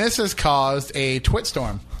 And this has caused a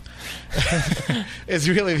twitstorm. It's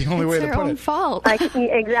really the only way to put it. It's her own fault. I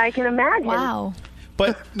can imagine. Wow.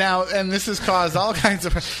 But now, and this has caused all kinds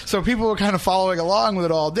of... So people were kind of following along with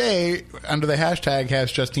it all day under the hashtag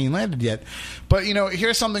Has Justine Landed Yet? But, you know,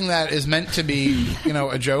 here's something that is meant to be, you know,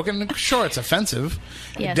 a joke. And sure, it's offensive.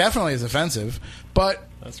 Yes. It definitely is offensive. But...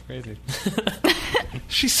 That's crazy.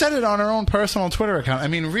 She said it on her own personal Twitter account. I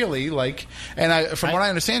mean, really, like... And from what I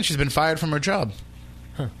understand, she's been fired from her job.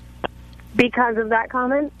 Because of that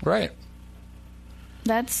comment? Right.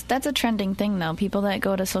 That's a trending thing, though. People that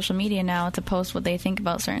go to social media now to post what they think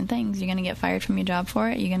about certain things, you're going to get fired from your job for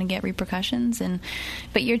it. You're going to get repercussions,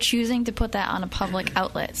 but you're choosing to put that on a public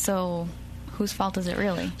outlet. So whose fault is it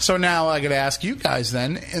really? So now I got to ask you guys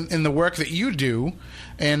then, in the work that you do,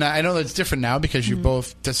 and I know that's different now because you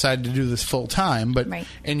both decided to do this full time, but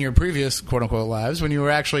in your previous quote-unquote lives, when you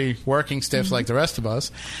were actually working stiff like the rest of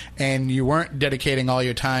us, and you weren't dedicating all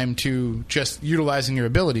your time to just utilizing your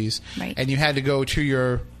abilities, and you had to go to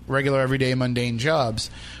your regular, everyday, mundane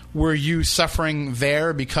jobs, were you suffering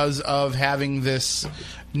there because of having this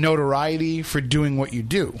notoriety for doing what you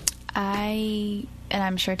do? And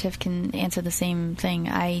I'm sure Tiff can answer the same thing.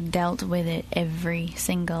 I dealt with it every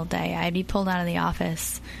single day. I'd be pulled out of the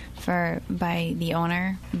office by the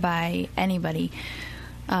owner, by anybody.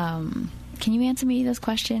 Can you answer me this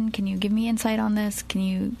question? Can you give me insight on this? Can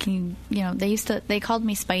you they called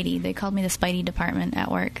me Spidey. They called me the Spidey department at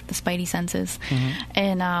work, the Spidey senses.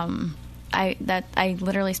 And I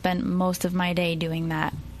literally spent most of my day doing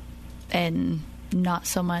that, and not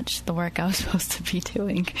so much the work I was supposed to be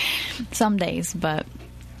doing some days, but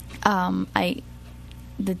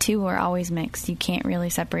the two were always mixed. You can't really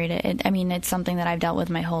separate it. It's something that I've dealt with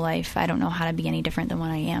my whole life. I don't know how to be any different than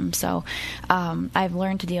what I am. So I've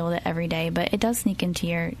learned to deal with it every day, but it does sneak into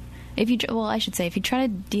your... if you try to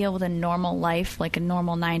deal with a normal life, like a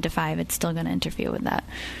normal 9 to 5, it's still going to interfere with that.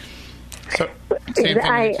 So,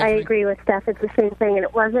 I agree with Steph. It's the same thing, and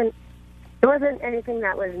it wasn't anything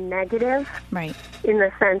that was negative, right? In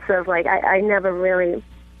the sense of, like, I never really...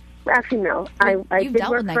 Actually, no. I did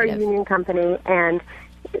work for a union company, and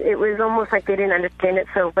it was almost like they didn't understand it.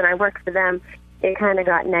 So when I worked for them, it kind of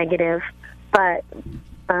got negative. But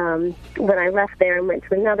when I left there and went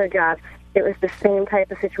to another job, it was the same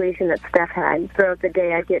type of situation that Steph had. Throughout the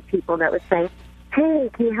day, I'd get people that would say, hey,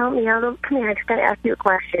 can you help me out? Come here, I just got to ask you a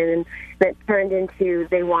question. And that turned into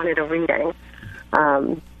they wanted a reading.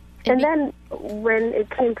 And then when it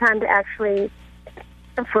came time to actually,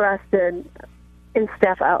 for us to, and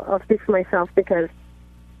Steph, I'll speak for myself because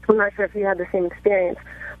I'm not sure if you had the same experience,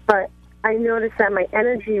 but I noticed that my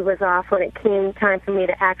energy was off when it came time for me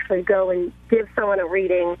to actually go and give someone a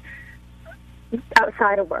reading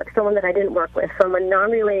outside of work, someone that I didn't work with, someone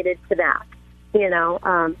non-related to that,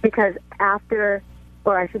 because after,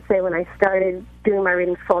 or I should say when I started doing my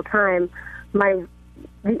readings full-time,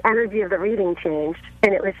 the energy of the reading changed,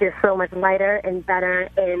 and it was just so much lighter and better,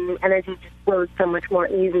 and energy just flowed so much more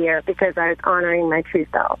easier because I was honoring my true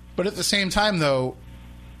self. But at the same time, though,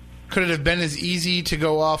 could it have been as easy to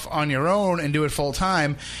go off on your own and do it full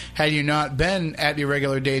time had you not been at your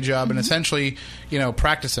regular day job and essentially,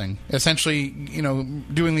 practicing, essentially,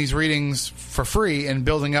 doing these readings for free and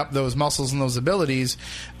building up those muscles and those abilities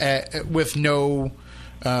with no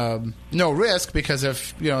risk? Because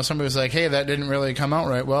if somebody was like, hey, that didn't really come out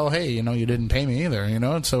right, well, hey, you didn't pay me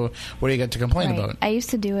either, so what do you got to complain about? I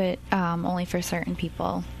used to do it only for certain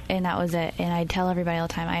people, and that was it. And I'd tell everybody all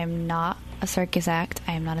the time, I am not a circus act.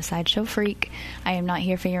 I am not a sideshow freak. I am not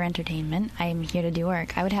here for your entertainment. I am here to do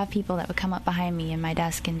work. I would have people that would come up behind me in my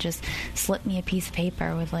desk and just slip me a piece of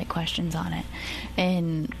paper with questions on it.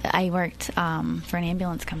 And I worked for an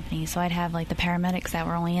ambulance company, so I'd have the paramedics that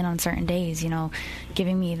were only in on certain days,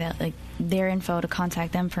 giving me their info to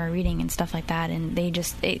contact them for a reading and stuff like that. And they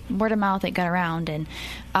just, word of mouth, it got around. And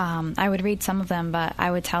I would read some of them, but I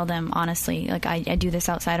would tell them honestly, I do this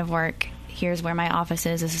outside of work. Here's where my office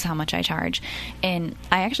is. This is how much I charge. And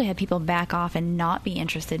I actually had people back off and not be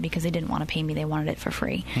interested because they didn't want to pay me. They wanted it for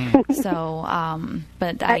free. So,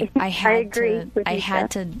 but I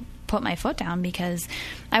had to put my foot down because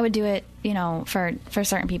I would do it, for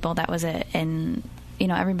certain people, that was it. And,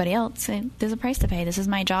 everybody else, there's a price to pay. This is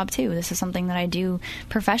my job too. This is something that I do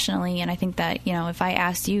professionally. And I think that, if I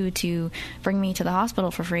asked you to bring me to the hospital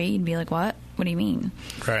for free, you'd be like, what? What do you mean?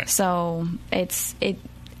 Right. So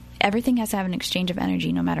everything has to have an exchange of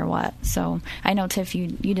energy no matter what. So I know, Tiff, you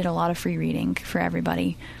did a lot of free reading for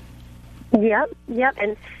everybody. Yep.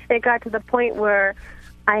 And it got to the point where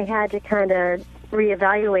I had to kind of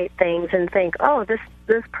reevaluate things and think, oh, this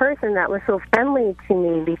person that was so friendly to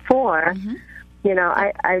me before,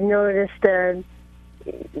 I noticed,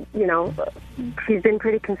 she's been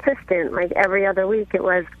pretty consistent. Every other week it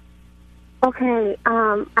was, okay,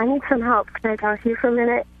 I need some help. Can I talk to you for a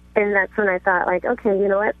minute? And that's when I thought, okay, you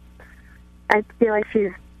know what? I feel like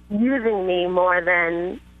she's using me more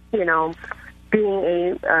than,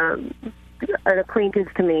 being an acquaintance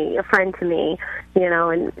to me, a friend to me,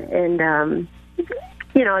 and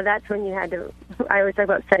that's when you had to, I always talk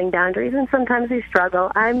about setting boundaries, and sometimes we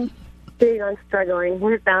struggle. I'm big on struggling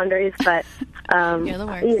with boundaries, but, You're the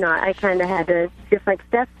worst. I kind of had to, just like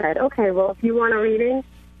Steph said, okay, well, if you want a reading,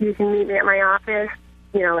 you can meet me at my office,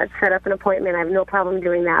 let's set up an appointment. I have no problem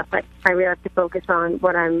doing that, but I really have to focus on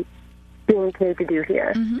what I'm being paid to do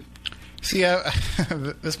here. See,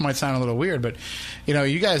 this might sound a little weird, but,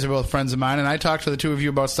 you guys are both friends of mine, and I talk to the two of you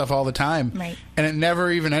about stuff all the time. Right. And it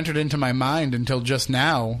never even entered into my mind until just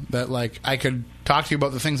now that, I could talk to you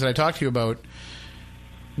about the things that I talk to you about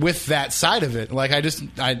with that side of it. I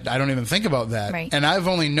don't even think about that. Right. And I've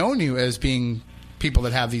only known you as being people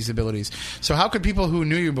that have these abilities. So how could people who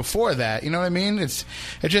knew you before that, you know what I mean? It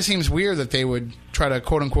just seems weird that they would try to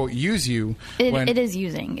quote unquote use you. It is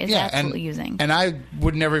using. It's absolutely using. And I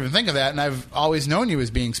would never even think of that. And I've always known you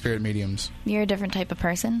as being spirit mediums. You're a different type of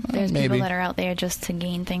person. There's maybe. People that are out there just to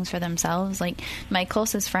gain things for themselves. My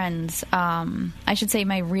closest friends, I should say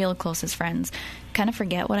my real closest friends, kind of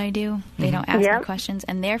forget what I do. They don't ask me questions,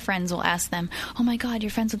 and their friends will ask them, oh my God, you're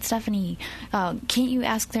friends with Stephanie. Can't you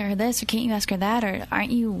ask her this, or can't you ask her that, or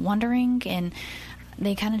aren't you wondering? And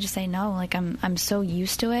they kind of just say no. I'm so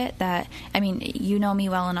used to it that, you know me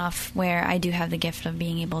well enough where I do have the gift of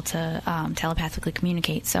being able to telepathically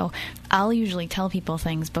communicate. So I'll usually tell people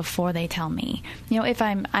things before they tell me. If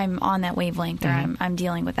I'm on that wavelength or I'm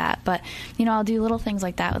dealing with that. But I'll do little things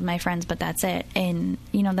like that with my friends, but that's it. And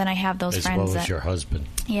then I have those as friends well as your husband.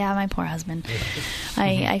 Yeah, my poor husband.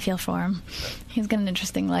 I feel for him. He's got an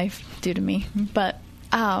interesting life due to me, but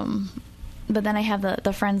then I have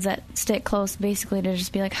the friends that stick close, basically to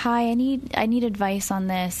just be like, hi, I need advice on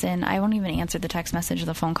this, and I won't even answer the text message or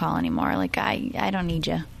the phone call anymore. I don't need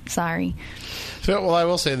you. Sorry. So, well, I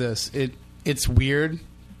will say this. It's weird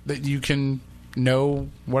that you can know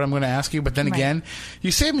what I'm going to ask you. But then again,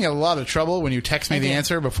 you save me a lot of trouble when you text me the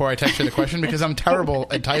answer before I text you the question, because I'm terrible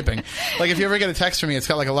at typing. Like, if you ever get a text from me, it's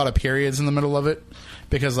got like a lot of periods in the middle of it,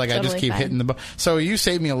 because like I just keep hitting the button. So you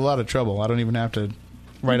save me a lot of trouble. I don't even have to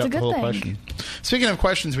write up the whole question. Speaking of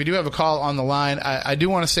questions, we do have a call on the line. I do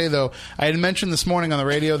want to say, though, I had mentioned this morning on the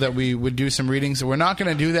radio that we would do some readings. We're not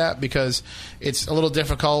going to do that because it's a little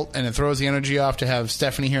difficult and it throws the energy off to have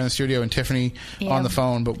Stephanie here in the studio and Tiffany on the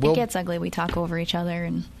phone. But it gets ugly. We talk over each other.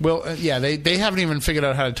 And they haven't even figured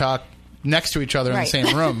out how to talk next to each other in the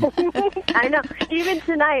same room. I know. Even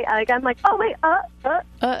tonight, I'm like, oh wait,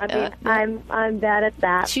 I'm bad at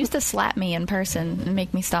that. She used to slap me in person and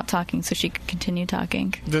make me stop talking so she could continue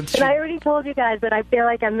talking. And I already told you guys that I feel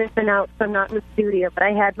like I'm missing out, so I'm not in the studio. But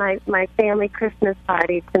I had my family Christmas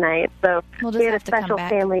party tonight, so we had a special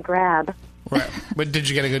family grab. Right. But did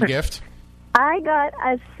you get a good gift? I got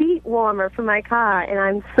a seat warmer for my car, and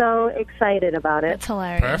I'm so excited about it. That's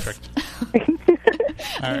hilarious. Perfect.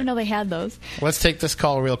 I didn't know they had those. Let's take this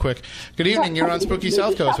call real quick. Good evening. You're on Spooky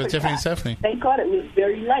South Coast with Tiffany and Stephanie. Thank God it was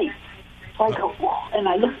very light. So I go, and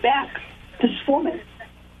I look back. This woman,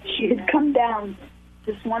 she had come down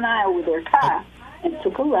this one aisle with her car and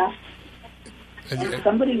took a left. And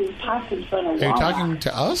somebody was parked in front of Walmart. Are you talking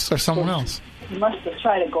to us or someone else? She must have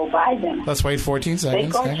tried to go by them. Let's wait 14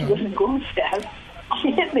 seconds. Thank God she wasn't going fast. She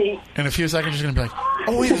hit me. In a few seconds, she's going to be like,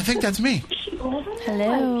 oh, wait, I think that's me.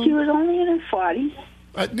 Hello. She was only in her 40s.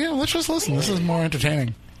 Let's just listen. This is more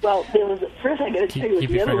entertaining. Well, there was first I got to tell you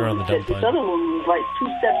the other one. This other one was like 2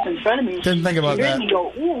 steps in front of me. Didn't think about that. She made me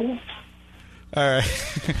go, ooh. All right.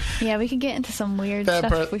 Yeah, we could get into some weird stuff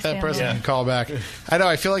if we stay that person on. can call back. I know.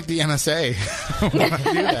 I feel like the NSA when I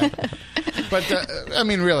do that. But,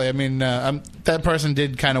 that person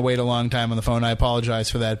did kind of wait a long time on the phone. I apologize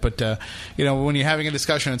for that. But, when you're having a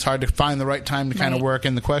discussion, it's hard to find the right time to kind of work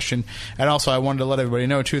in the question. And also, I wanted to let everybody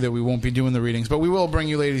know, too, that we won't be doing the readings. But we will bring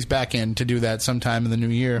you ladies back in to do that sometime in the new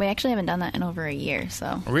year. We actually haven't done that in over a year.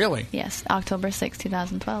 So Really? Yes, October 6,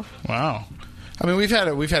 2012. Wow. I mean, we've had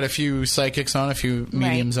a few psychics on, a few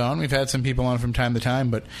mediums on. We've had some people on from time to time,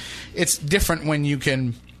 but it's different when you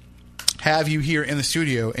can have you here in the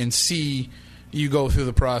studio and see you go through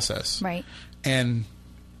the process. Right. And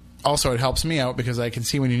also, it helps me out because I can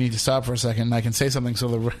see when you need to stop for a second, and I can say something so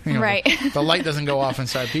the light doesn't go off and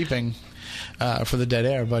start beeping for the dead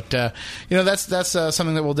air. But that's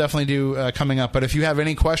something that we'll definitely do coming up. But if you have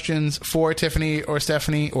any questions for Tiffany or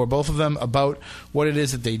Stephanie or both of them about what it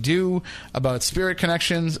is that they do, about spirit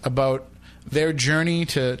connections, about their journey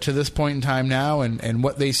to this point in time now, and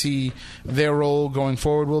what they see their role going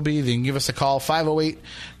forward will be, then give us a call,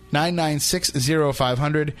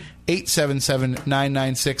 508-996-0500,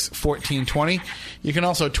 877-996-1420. You can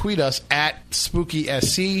also tweet us at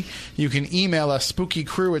SpookySC. You can email us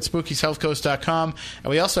spookycrew@SpookySouthCoast.com. And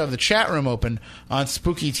we also have the chat room open on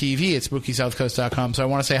Spooky TV at SpookySouthCoast.com. So I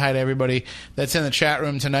want to say hi to everybody that's in the chat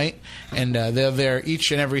room tonight. And they're there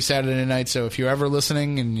each and every Saturday night. So if you're ever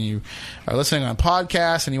listening and you are listening on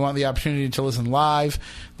podcasts and you want the opportunity to listen live,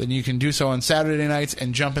 then you can do so on Saturday nights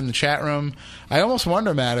and jump in the chat room. I almost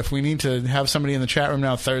wonder, Matt, if we need to have somebody in the chat room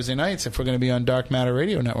now Thursday nights if we're going to be on Dark Matter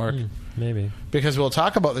Radio Network. Maybe. Because we'll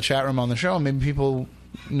talk about the chat room on the show, and maybe people,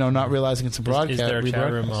 not realizing it's a broadcast. Is there a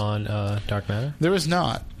chat room on Dark Matter? There is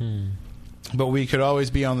not. But we could always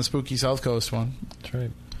be on the Spooky South Coast one. That's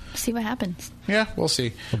right. See what happens. Yeah, we'll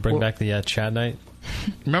see. We'll bring back the chat night.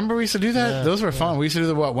 Remember we used to do that? Yeah, those were fun. We used to do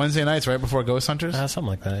the Wednesday nights right before Ghost Hunters? Something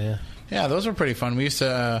like that, yeah. Yeah, those were pretty fun. We used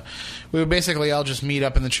to, we would basically all just meet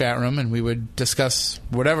up in the chat room and we would discuss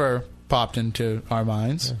whatever popped into our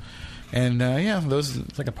minds. Yeah. And those.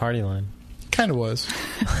 It's like a party line. Kind of was.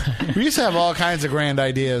 We used to have all kinds of grand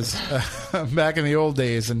ideas back in the old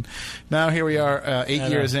days, and now here we are 8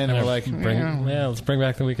 years in, and we're like, let's bring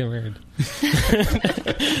back the Weekend Weird.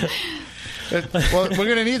 Well, we're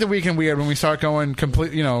going to need the Weekend Weird when we start going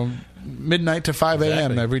complete, midnight to 5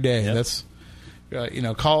 a.m. every day. Yep. That's,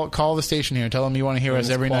 call the station here and tell them you want to hear us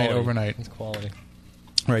every night overnight. It's quality.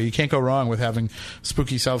 Right, you can't go wrong with having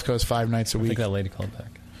Spooky South Coast 5 nights a week. I think that lady called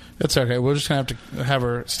back. That's okay. We're just going to have to have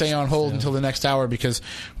her stay on hold until the next hour because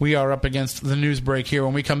we are up against the news break here.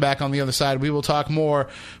 When we come back on the other side, we will talk more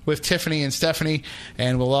with Tiffany and Stephanie,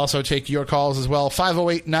 and we'll also take your calls as well.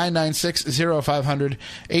 508-996-0500,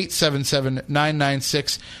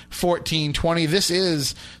 877-996-1420. This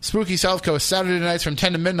is Spooky South Coast, Saturday nights from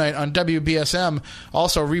 10 to midnight on WBSM,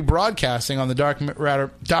 also rebroadcasting on the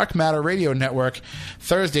Dark Matter Radio Network,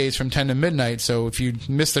 Thursdays from 10 to midnight. So if you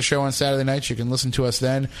miss the show on Saturday nights, you can listen to us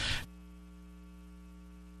then.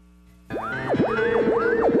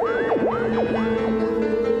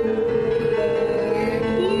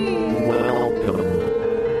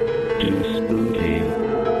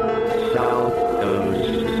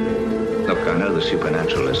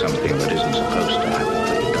 supernatural is something that isn't supposed to happen,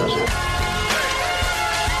 but it does.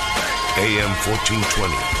 AM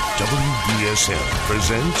 1420, WBSM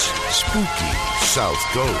presents Spooky South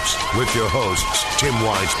Coast with your hosts Tim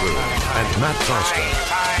Weisberg and Matt Costa.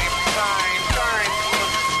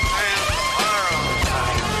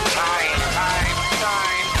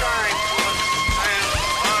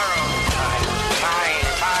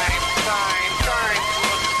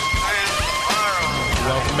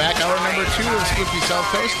 Welcome back. Hour number 2 of Spooky South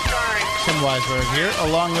Coast. Tim Weisberg here,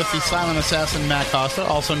 along with the silent assassin Matt Costa,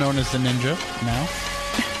 also known as the Ninja now.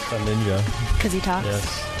 The Ninja. Because he talks.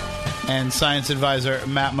 Yes. And science advisor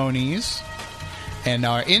Matt Moniz. And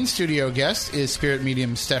our in-studio guest is spirit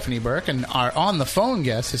medium Stephanie Burke, and our on-the-phone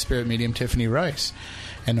guest is spirit medium Tiffany Rice.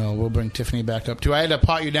 And we'll bring Tiffany back up, too. I had to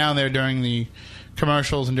pot you down there during the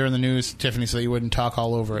commercials and during the news, Tiffany, so you wouldn't talk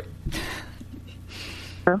all over it.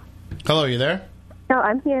 Hello, you there? No,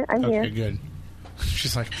 I'm here. I'm here. Okay, good.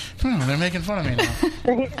 She's like, they're making fun of me now.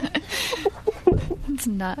 It's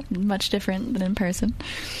not much different than in person.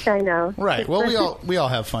 I know. Right. Well, we all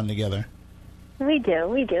have fun together. We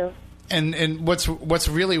do. And what's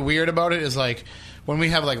really weird about it is, like, when we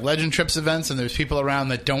have, like, Legend Trips events and there's people around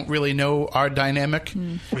that don't really know our dynamic,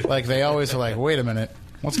 like, they always are like, wait a minute,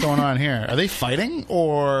 what's going on here? Are they fighting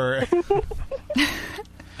or...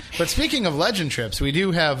 But speaking of Legend Trips, we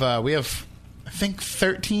do have we have, I think,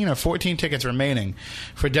 13 or 14 tickets remaining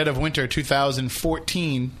for Dead of Winter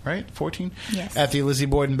 2014, right? 14? Yes. At the Lizzie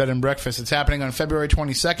Borden Bed and Breakfast. It's happening on February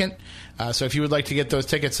 22nd. So if you would like to get those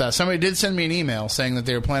tickets, somebody did send me an email saying that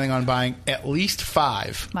they were planning on buying at least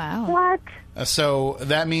 5. Wow. What? So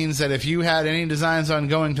that means that if you had any designs on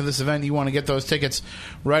going to this event, you want to get those tickets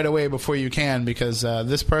right away before you can, because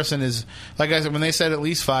this person is, like I said, when they said at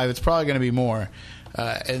least 5, it's probably going to be more.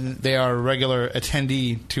 And they are a regular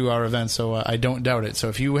attendee to our event, so I don't doubt it. So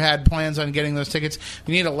if you had plans on getting those tickets,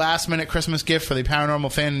 you need a last-minute Christmas gift for the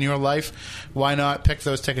paranormal fan in your life, why not pick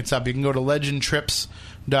those tickets up? You can go to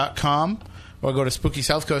legendtrips.com or go to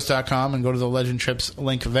SpookySouthCoast.com and go to the Legend Trips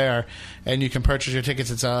link there, and you can purchase your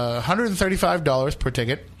tickets. It's $135 per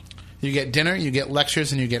ticket. You get dinner, you get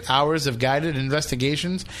lectures, and you get hours of guided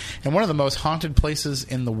investigations in one of the most haunted places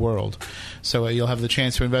in the world. So you'll have the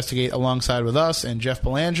chance to investigate alongside with us and Jeff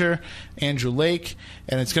Belanger, Andrew Lake,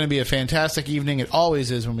 and it's going to be a fantastic evening. It always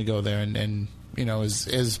is when we go there. And you know,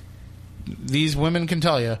 as these women can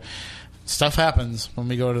tell you, stuff happens when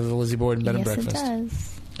we go to the Lizzie Borden Bed and Breakfast. Yes, it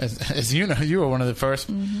does. As you know, you were one of the first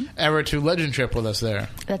ever to Legend Trip with us there.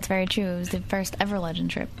 That's very true. It was the first ever Legend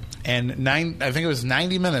Trip. And I think it was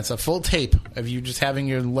 90 minutes, a full tape of you just having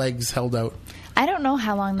your legs held out. I don't know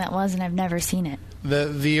how long that was, and I've never seen it.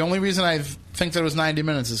 The only reason I think that it was 90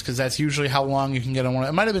 minutes is because that's usually how long you can get on one.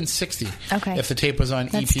 It might have been 60 if the tape was on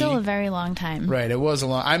EP. That's still a very long time. Right, it was a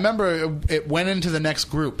long. I remember it went into the next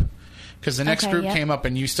group. Because the next group came up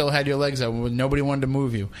and you still had your legs out. Nobody wanted to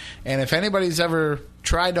move you. And if anybody's ever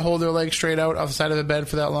tried to hold their legs straight out off the side of the bed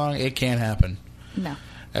for that long, it can't happen. No.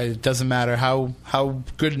 It doesn't matter how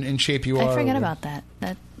good in shape you are. I forget about that.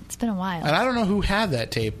 It's been a while. And I don't know who had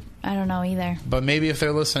that tape. I don't know either. But maybe if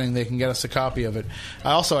they're listening, they can get us a copy of it.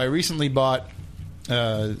 I recently bought,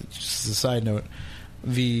 just as a side note,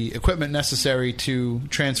 the equipment necessary to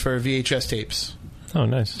transfer VHS tapes. Oh,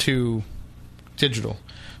 nice. To digital.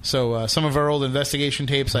 So some of our old investigation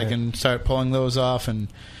tapes, I can start pulling those off, and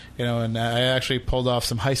and I actually pulled off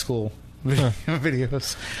some high school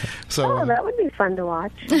videos. So that would be fun to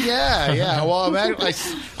watch. Yeah. Well,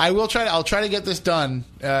 I will try. I'll try to get this done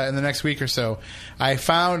in the next week or so. I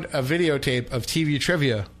found a videotape of TV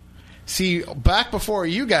trivia. See, back before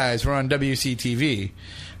you guys were on WCTV,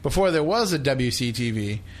 before there was a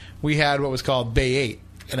WCTV, we had what was called Bay 8,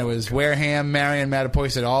 and it was Wareham, Marion,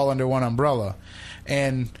 Mattapoisett all under one umbrella.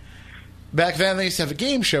 And back then they used to have a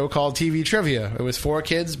game show called TV Trivia. It was for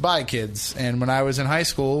kids, by kids. And when I was in high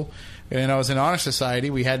school and I was in Honor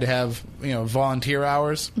Society, we had to have volunteer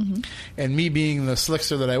hours. Mm-hmm. And me being the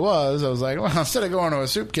slickster that I was like, well, instead of going to a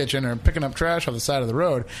soup kitchen or picking up trash off the side of the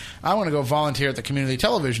road, I want to go volunteer at the community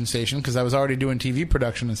television station because I was already doing TV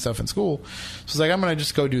production and stuff in school. So I was like, I'm going to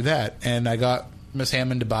just go do that. And I got Miss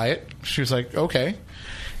Hammond to buy it. She was like, okay.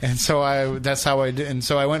 And so that's how I did. And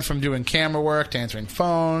so I went from doing camera work to answering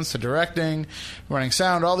phones to directing, running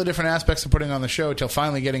sound, all the different aspects of putting on the show till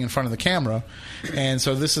finally getting in front of the camera. And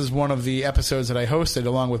so this is one of the episodes that I hosted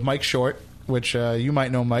along with Mike Short, which you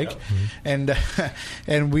might know Mike. Yep.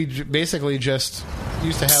 And we basically just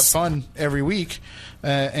used to have fun every week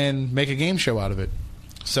and make a game show out of it.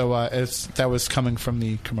 So that was coming from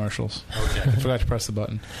the commercials. Okay. I forgot to press the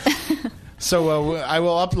button. So I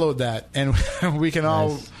will upload that, and we can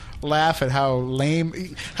all laugh at how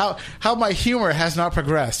lame, how my humor has not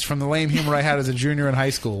progressed from the lame humor I had as a junior in high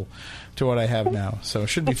school to what I have now. So it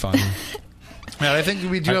should be fun. Yeah, I think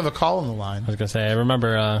we do have a call on the line. I was going to say, I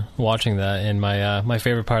remember watching that, and my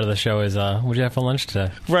favorite part of the show is, what'd you have for lunch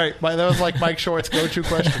today? Right. That was like Mike Short's go-to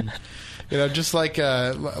question. Just like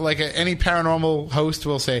any paranormal host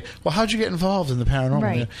will say, well, how'd you get involved in the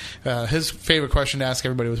paranormal? Right. His favorite question to ask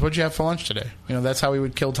everybody was, what'd you have for lunch today? That's how we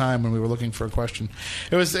would kill time when we were looking for a question.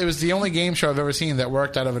 It was the only game show I've ever seen that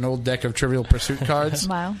worked out of an old deck of Trivial Pursuit cards.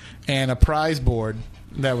 Wow. And a prize board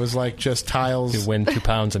that was like just tiles. You win 2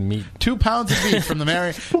 pounds of meat. 2 pounds of beef from the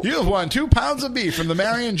Marion. You have won 2 pounds of beef from the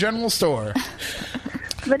Marion General Store.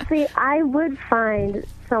 But see, I would find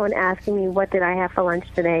someone asking me what did I have for lunch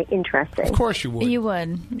today interesting. Of course you would. You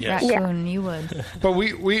would. Yes. Raccoon, you would. But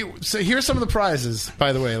so here's some of the prizes,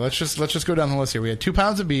 by the way. Let's just go down the list here. We had 2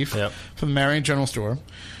 pounds of beef from the Marion General Store.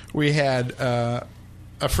 We had a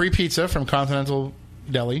free pizza from Continental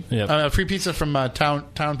Deli. A free pizza from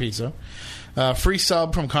Town Pizza. Free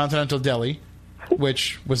sub from Continental Deli,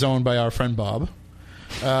 which was owned by our friend Bob.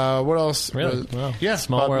 What else? Really? Wow. Yeah,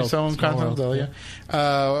 Small world. Continental Deli. Yeah.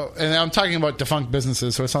 And I'm talking about defunct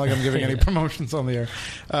businesses, so it's not like I'm giving any promotions on the air.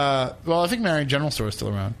 I think Marion General Store is still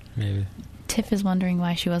around. Maybe. Tiff is wondering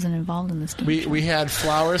why she wasn't involved in this game. We had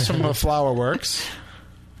flowers from the Flower Works.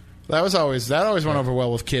 That always went over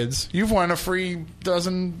well with kids. You've won a free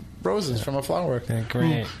dozen roses from a flower work. Yeah,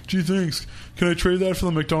 great. Gee, thanks. Can I trade that for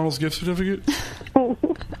the McDonald's gift certificate?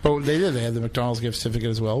 Oh, they did. They had the McDonald's gift certificate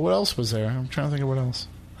as well. What else was there? I'm trying to think of what else.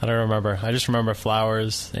 I don't remember. I just remember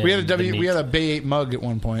flowers. And we had a Bay 8 mug at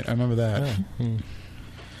one point. I remember that. Yeah.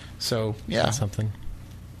 So yeah, that's something.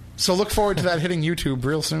 So look forward to that hitting YouTube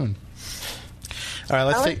real soon. All right,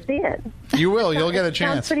 let's see it. You will. You'll get a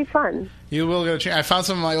chance. Sounds pretty fun. You will get a chance. I found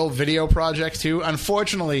some of my old video projects too.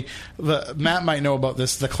 Unfortunately, Matt might know about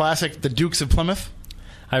this. The classic, The Dukes of Plymouth.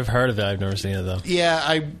 I've heard of it. I've never seen it though. Yeah,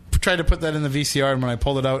 I tried to put that in the VCR, and when I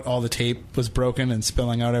pulled it out, all the tape was broken and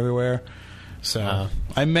spilling out everywhere. So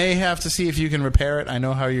I may have to see if you can repair it. I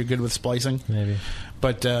know how you're good with splicing. Maybe.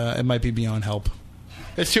 But it might be beyond help.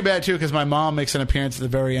 It's too bad, too, because my mom makes an appearance at the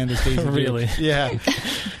very end as Daisy Duke. Really? Yeah.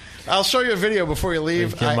 I'll show you a video before you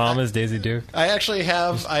leave. Your mom is Daisy Duke? I actually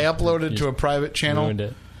have. I uploaded to a private channel ruined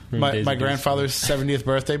it. My grandfather's 70th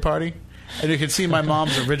birthday party. And you can see my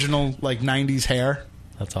mom's original, 90s hair.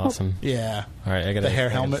 That's awesome. Yeah. All right, the hair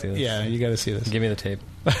helmet. Yeah, you got to see this. Give me the tape.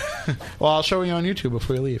 Well, I'll show you on YouTube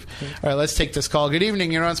before you leave. All right, let's take this call. Good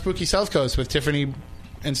evening. You're on Spooky South Coast with Tiffany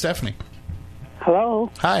and Stephanie.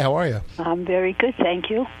 Hello. Hi, how are you? I'm very good,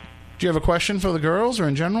 thank you. Do you have a question for the girls or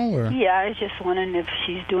in general? Or? Yeah, I was just wondering if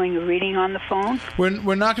she's doing a reading on the phone.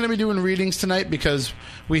 We're not going to be doing readings tonight because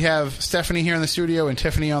we have Stephanie here in the studio and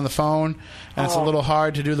Tiffany on the phone, and it's a little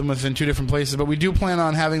hard to do them within 2 different places, but we do plan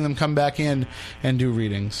on having them come back in and do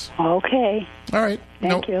readings. Okay. All right.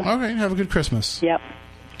 Thank you. All right, have a good Christmas. Yep.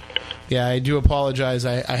 Yeah, I do apologize.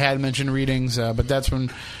 I had mentioned readings, but that's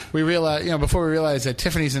when we realized, before we realized that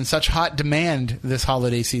Tiffany's in such hot demand this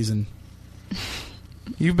holiday season.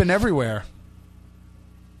 You've been everywhere.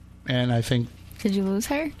 And I think... Did you lose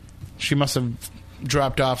her? She must have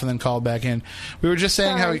dropped off and then called back in. We were just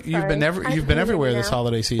saying how you've been everywhere this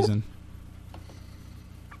holiday season.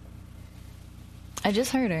 I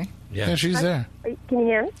just heard her. Yeah, she's there. Can you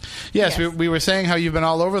hear me? Yes. We were saying how you've been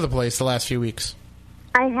all over the place the last few weeks.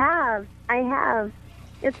 I have.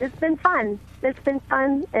 It's been fun. It's been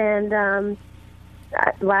fun. And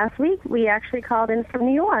last week we actually called in from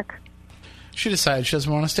New York. She decided she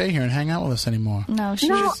doesn't want to stay here and hang out with us anymore. No,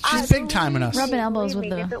 she's big timing us. Rubbing elbows with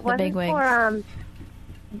the big wigs. For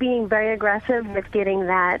being very aggressive with getting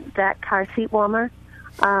that car seat warmer,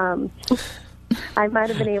 I might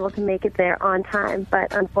have been able to make it there on time,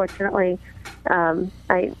 but unfortunately,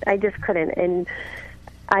 I just couldn't. And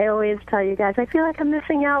I always tell you guys, I feel like I'm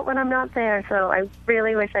missing out when I'm not there, so I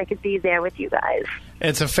really wish I could be there with you guys.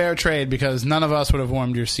 It's a fair trade because none of us would have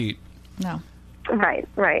warmed your seat. No.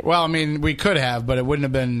 Right. Well, I mean, we could have, but it wouldn't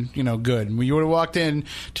have been, good. You would have walked in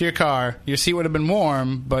to your car, your seat would have been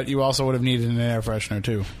warm, but you also would have needed an air freshener,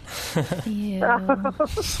 too.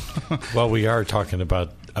 Well, we are talking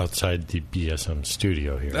about outside the BSM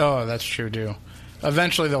studio here. Oh, that's true, too.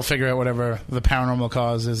 Eventually, they'll figure out whatever the paranormal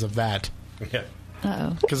cause is of that. Yeah.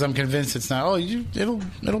 Uh-oh. Because I'm convinced it's not.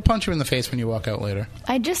 It'll punch you in the face when you walk out later.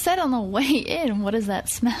 I just said on the way in, what does that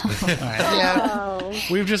smell? Yeah,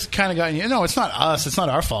 we've just kind of gotten you. No, it's not us. It's not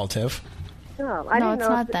our fault, Tiff. No, it's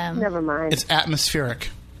not them. Never mind. It's atmospheric.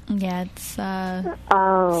 Yeah, it's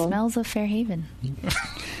smells of Fairhaven.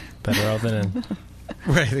 Better out than in.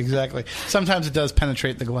 Right, exactly. Sometimes it does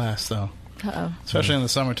penetrate the glass, though. Uh-oh. Especially in the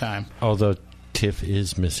summertime. Although Tiff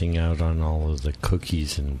is missing out on all of the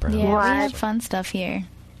cookies and brownies. Yeah, we had fun stuff here.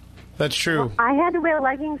 That's true. Well, I had to wear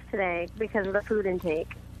leggings today because of the food intake.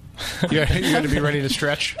 You had to be ready to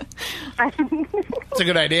stretch. It's a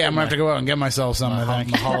good idea. I'm going to have to go out and get myself some, I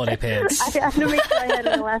think. Holiday pants. I had to make sure I had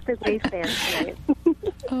an elastic waistband tonight.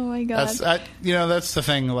 Oh, my God. That's the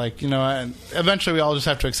thing. Like, eventually we all just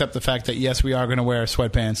have to accept the fact that, yes, we are going to wear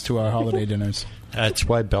sweatpants to our holiday dinners. That's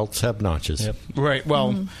why belts have notches. Yep. Right.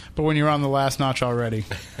 Well, but when you're on the last notch already,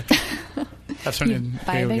 that's when you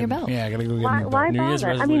buy a bigger belt. Yeah, I gotta go get a Why New Year's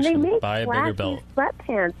bother? resolution, I mean, they make buy a bigger belt.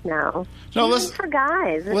 sweatpants now. No, Even listen for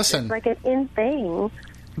guys. Listen. It's like an in thing.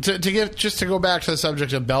 To go back to the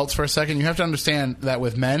subject of belts for a second, you have to understand that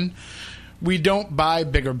with men, we don't buy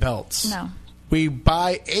bigger belts. No. We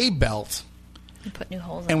buy a belt. We put new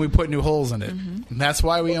holes and we put new holes in it. And that's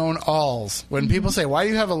why we own awls. When people say, why do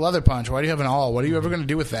you have a leather punch? Why do you have an awl? What are you ever going to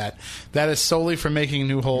do with that? That is solely for making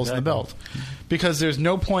new holes in the belt. Because there's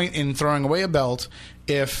no point in throwing away a belt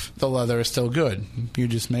if the leather is still good. You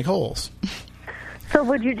just make holes. So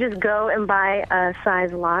would you just go and buy a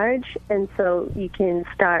size large, and so you can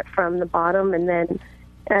start from the bottom and then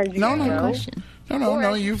as you go?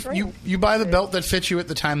 No. You buy the belt that fits you at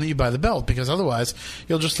the time that you buy the belt, because otherwise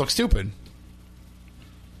you'll just look stupid.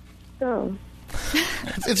 Oh.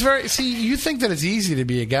 It's very. See, you think that it's easy to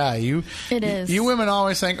be a guy. It is. You women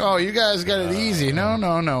always think, "Oh, you guys got it easy."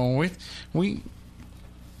 No.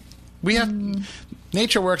 We have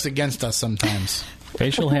nature works against us sometimes.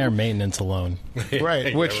 Facial hair maintenance alone,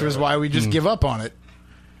 right? Which was why we just give up on it.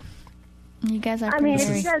 You guys are. I mean, if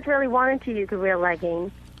you guys really wanted to, you could wear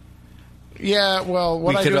leggings. Yeah, well,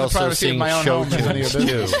 what I do in the privacy of my own home is none of your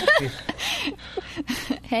business.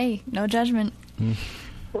 Hey, no judgment.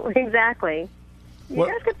 Exactly. You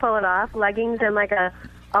guys could pull it off. Leggings and like a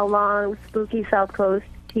long, spooky South Coast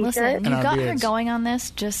T-shirt. Listen, you got her going on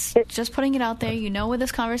this. Just putting it out there. You know where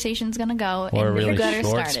this conversation's going to go. Or and a really you got her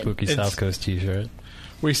short, started. spooky South Coast T-shirt.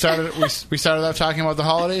 We started off talking about the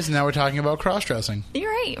holidays, and now we're talking about cross-dressing. You're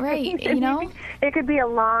right. You know, it could be a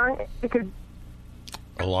long,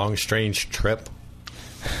 strange trip.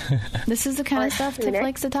 This is the kind of stuff Tiff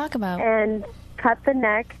likes to talk about. And cut the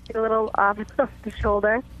neck, get a little off the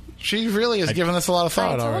shoulder. She really has given this a lot of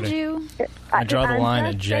thought already. I told you. I draw the line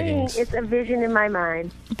at jeggings. It's a vision in my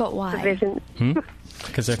mind. But why? It's a vision.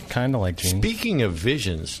 Because they're kind of like jeans. Speaking of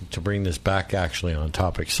visions, to bring this back actually on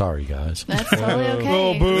topic, sorry guys. That's totally okay.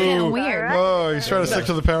 Oh, boo. It's getting weird. Oh, he's trying to stick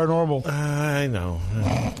to the paranormal. I know.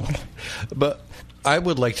 But I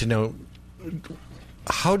would like to know,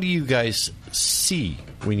 how do you guys see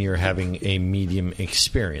when you're having a medium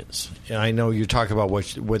experience? And I know you talk about what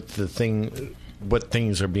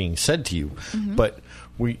things are being said to you, but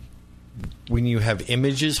when you have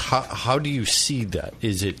images, how do you see that?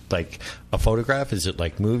 Is it like a photograph? Is it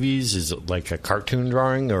like movies? Is it like a cartoon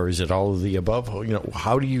drawing, or is it all of the above?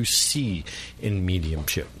 How do you see in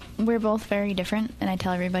mediumship? We're both very different, and I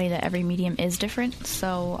tell everybody that every medium is different.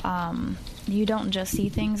 So you don't just see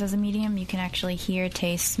things as a medium. You can actually hear,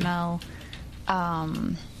 taste, smell,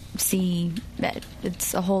 see.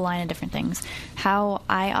 It's a whole line of different things. How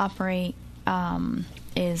I operate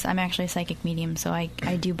is I'm actually a psychic medium, so I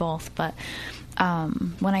do both. But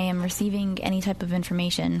when I am receiving any type of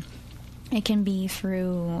information, it can be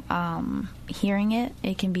through hearing it.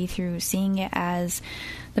 It can be through seeing it. As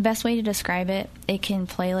the best way to describe it, it can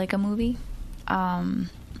play like a movie.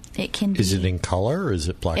 It can. Is it in color, or is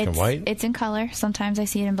it black and white? It's in color. Sometimes I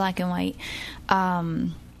see it in black and white.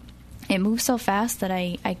 It moves so fast that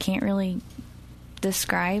I can't really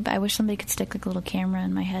describe. I wish somebody could stick like a little camera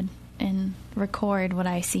in my head and record what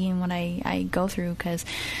I see and what I go through, because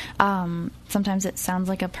sometimes it sounds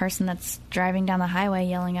like a person that's driving down the highway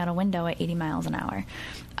yelling out a window at 80 miles an hour.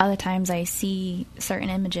 Other times I see certain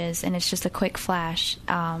images and it's just a quick flash.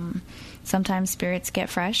 Sometimes spirits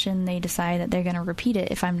get fresh and they decide that they're going to repeat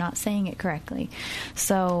it if I'm not saying it correctly.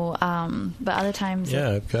 So, but other times...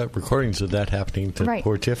 Yeah, I've got recordings of that happening to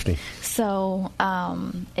poor Tiffany. So,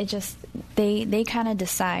 it just... They kind of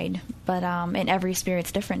decide, but and every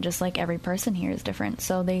spirit's different, just like every person here is different.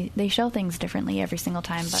 So they show things differently every single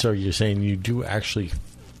time. But so you're saying you do actually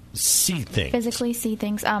see things? Physically see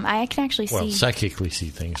things. I can actually see... Well, psychically see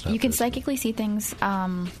things. You can psychically see things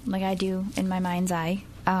like I do in my mind's eye.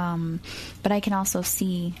 But I can also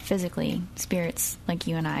see physically spirits like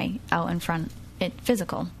you and I out in front.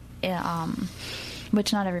 Physical.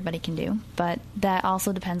 which not everybody can do, but that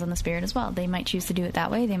also depends on the spirit as well. They might choose to do it that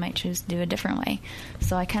way. They might choose to do it a different way.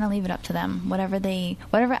 So I kind of leave it up to them. Whatever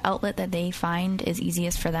outlet that they find is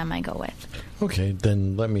easiest for them, I go with. Okay,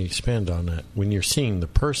 then let me expand on that. When you're seeing the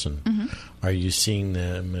person, are you seeing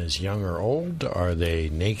them as young or old? Are they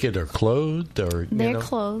naked or clothed? Or they're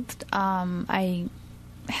clothed. I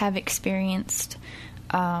have experienced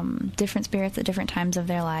different spirits at different times of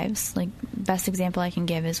their lives. Like, best example I can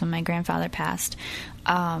give is when my grandfather passed.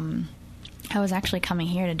 I was actually coming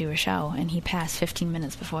here to do a show, and he passed 15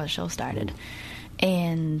 minutes before the show started.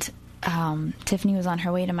 And Tiffany was on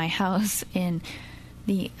her way to my house, and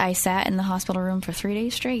I sat in the hospital room for 3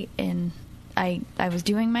 days straight, and I was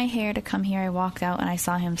doing my hair to come here. I walked out, and I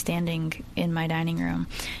saw him standing in my dining room,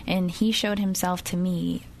 and he showed himself to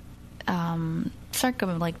me circa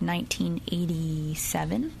like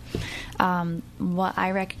 1987. What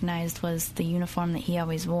I recognized was the uniform that he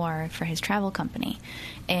always wore for his travel company,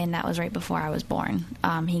 and that was right before I was born.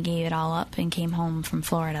 He gave it all up and came home from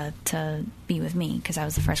Florida to be with me because I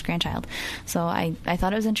was the first grandchild. So I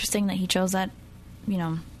thought it was interesting that he chose that,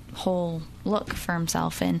 whole look for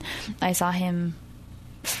himself, and I saw him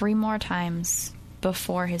 3 more times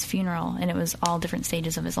before his funeral, and it was all different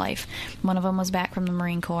stages of his life. One of them was back from the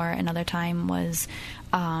Marine Corps. Another time was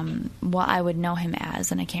what I would know him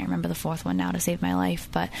as, and I can't remember the 4th one now to save my life,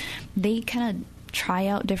 but they kind of try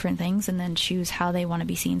out different things and then choose how they want to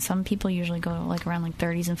be seen. Some people usually go like around like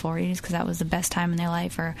 30s and 40s because that was the best time in their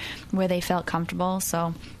life or where they felt comfortable.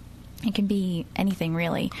 So it can be anything,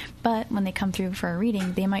 really. But when they come through for a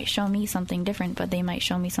reading, they might show me something different, but they might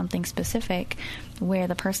show me something specific where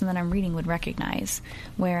the person that I'm reading would recognize.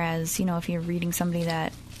 Whereas, if you're reading somebody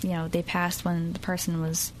that, they passed when the person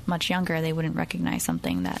was much younger, they wouldn't recognize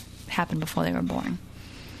something that happened before they were born.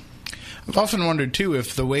 I've often wondered, too,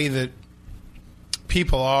 if the way that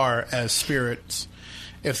people are as spirits,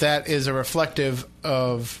 if that is a reflective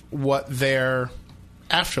of what their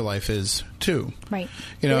afterlife is too, right?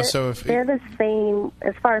 So if they're the same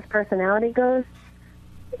as far as personality goes,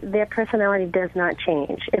 their personality does not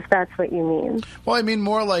change. If that's what you mean. Well, I mean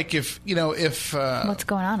more like if what's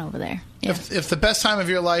going on over there. Yeah. If the best time of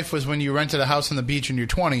your life was when you rented a house on the beach in your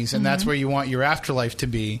 20s, and that's where you want your afterlife to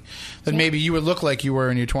be, then maybe you would look like you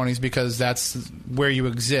were in your 20s because that's where you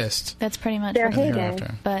exist. That's pretty much what they do.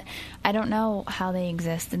 But I don't know how they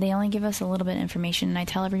exist. They only give us a little bit of information, and I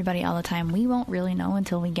tell everybody all the time, we won't really know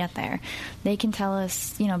until we get there. They can tell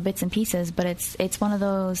us, bits and pieces, but it's one of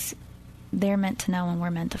those, they're meant to know and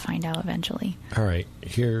we're meant to find out eventually. All right.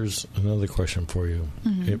 Here's another question for you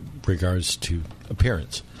in regards to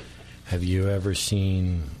appearance. Have you ever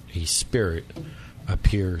seen a spirit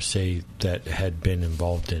appear, say, that had been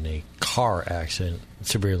involved in a car accident,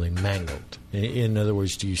 severely mangled? In other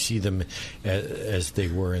words, do you see them as they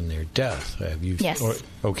were in their death? Have you? Yes.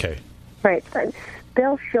 Okay. Right.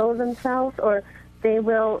 They'll show themselves, or they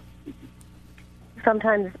will.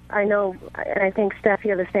 Sometimes, I know, and I think, Steph,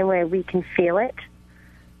 you're the same way, we can feel it.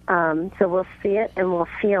 So we'll see it and we'll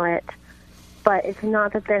feel it. But it's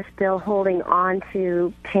not that they're still holding on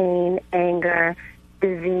to pain, anger,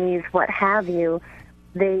 disease, what have you.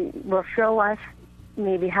 They will show us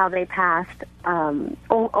maybe how they passed,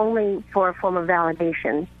 only for a form of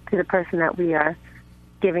validation to the person that we are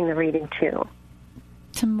giving the reading to.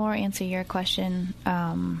 To more answer your question,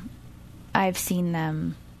 I've seen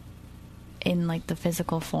them in like the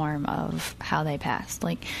physical form of how they passed.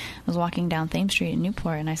 Like, I was walking down Thames Street in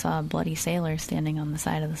Newport and I saw a bloody sailor standing on the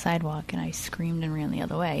side of the sidewalk, and I screamed and ran the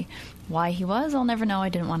other way. Why he was, I'll never know. I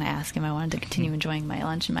didn't want to ask him. I wanted to continue enjoying my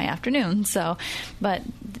lunch and my afternoon. So, but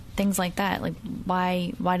things like that, like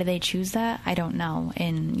why do they choose that? I don't know,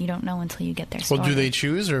 and you don't know until you get their story. Well, do they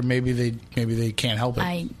choose, or maybe they can't help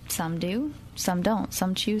it? Some do, some don't.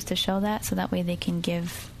 Some choose to show that so that way they can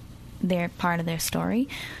give their part of their story.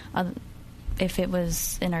 If it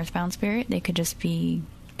was an earthbound spirit, they could just be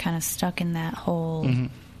kind of stuck in that whole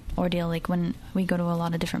ordeal. Like when we go to a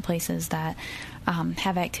lot of different places that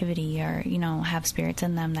have activity or, have spirits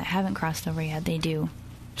in them that haven't crossed over yet, they do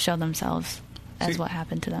show themselves as what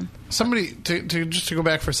happened to them. Somebody, just to go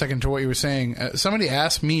back for a second to what you were saying, somebody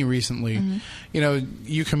asked me recently,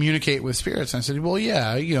 you communicate with spirits. And I said, well,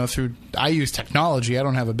 yeah, I use technology. I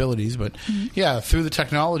don't have abilities, but through the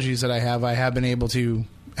technologies that I have been able to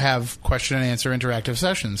have question and answer interactive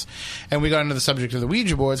sessions. And we got into the subject of the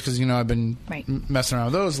Ouija boards because, I've been messing around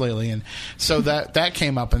with those lately. And so that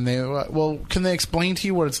came up, and they, well, can they explain to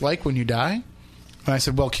you what it's like when you die? And I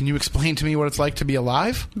said, well, can you explain to me what it's like to be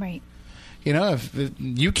alive? Right. If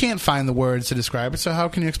you can't find the words to describe it, so how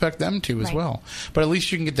can you expect them to as well? But at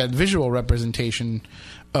least you can get that visual representation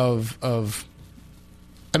of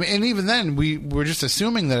I mean, and even then, we're just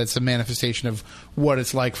assuming that it's a manifestation of what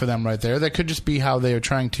it's like for them right there. That could just be how they are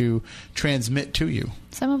trying to transmit to you.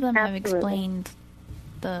 Some of them have explained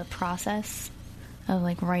the process of,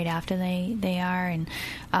 like, right after they are. And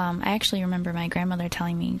I actually remember my grandmother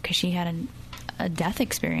telling me, because she had a death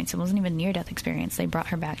experience. It wasn't even a near-death experience. They brought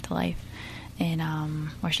her back to life. And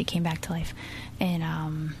or she came back to life, and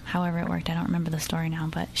however it worked, I don't remember the story now,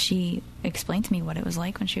 but she explained to me what it was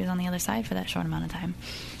like when she was on the other side for that short amount of time.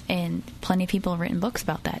 And plenty of people have written books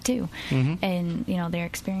about that too. Mm-hmm. And their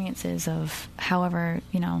experiences of, however,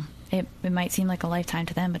 it might seem like a lifetime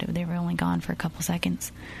to them, but they were only gone for a couple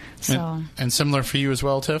seconds. So and similar for you as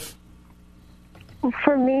well, Tiff?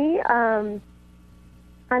 For me, as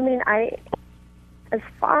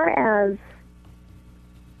far as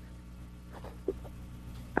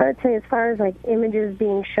I would say, as far as, like, images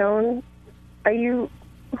being shown, can you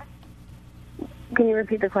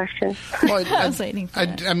repeat the question? Well, I was waiting for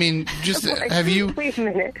that. I mean, just have you? Wait a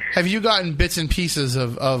minute. Have you gotten bits and pieces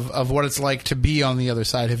of what it's like to be on the other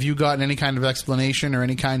side? Have you gotten any kind of explanation or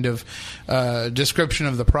any kind of description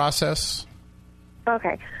of the process?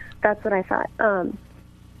 Okay, that's what I thought.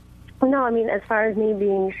 No, I mean, as far as me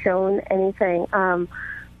being shown anything, I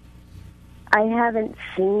haven't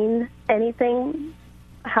seen anything.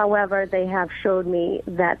 However, they have showed me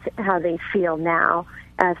that's how they feel now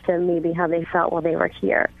as to maybe how they felt while they were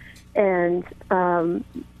here. And I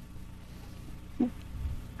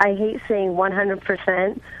hate saying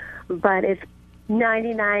 100%, but it's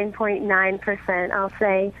 99.9%, I'll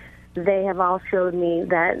say. They have all showed me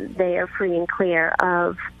that they are free and clear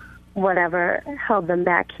of whatever held them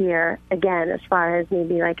back here. Again, as far as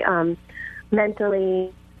maybe, like,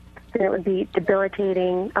 mentally, then it would be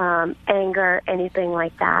debilitating, anger, anything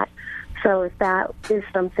like that. So if that is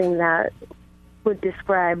something that would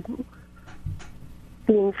describe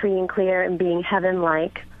being free and clear and being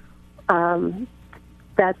heaven-like,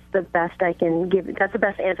 that's the best I can give. That's the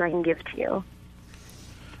best answer I can give to you.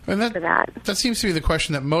 And that seems to be the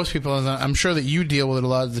question that most people, and I'm sure that you deal with it a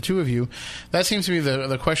lot, the two of you, that seems to be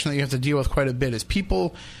the question that you have to deal with quite a bit, is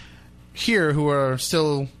people here who are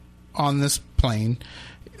still on this plane,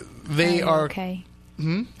 they are okay.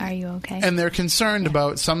 Are you okay? And they're concerned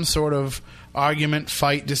about some sort of argument,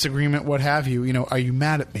 fight, disagreement, what have you. Are you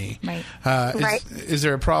mad at me? Right. Is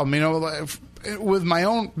there a problem? With my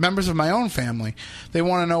own members of my own family, they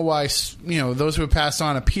want to know why those who have passed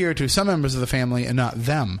on appear to some members of the family and not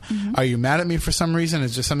them. Mm-hmm. Are you mad at me for some reason?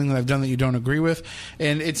 Is there something that I've done that you don't agree with?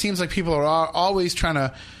 And it seems like people are always trying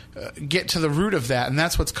to get to the root of that, and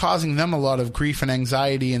that's what's causing them a lot of grief and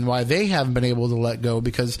anxiety, and why they haven't been able to let go,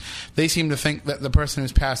 because they seem to think that the person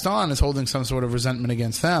who's passed on is holding some sort of resentment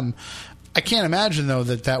against them. I can't imagine, though,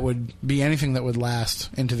 that would be anything that would last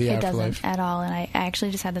into the afterlife. It doesn't at all, and I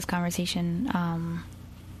actually just had this conversation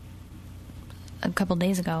a couple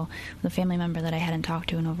days ago with a family member that I hadn't talked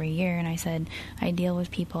to in over a year, and I said, I deal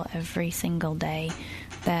with people every single day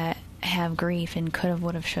that have grief and could have,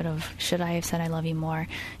 would have, should have. Should I have said I love you more?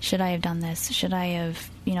 Should I have done this? Should I have,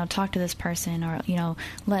 talked to this person, or,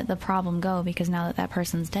 let the problem go, because now that that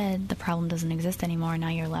person's dead, the problem doesn't exist anymore. Now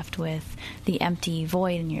you're left with the empty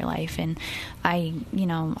void in your life. And I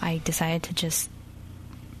decided to just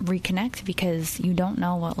reconnect, because you don't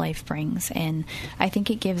know what life brings. And I think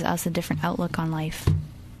it gives us a different outlook on life,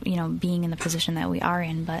 being in the position that we are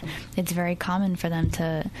in. But it's very common for them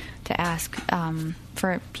to ask,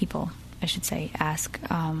 for people, I should say, ask,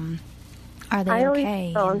 are they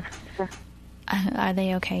okay? Are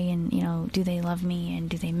they okay? And, do they love me? And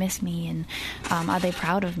do they miss me? And are they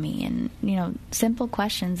proud of me? And, simple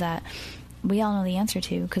questions that we all know the answer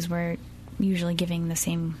to, because we're usually giving the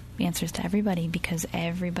same answers to everybody, because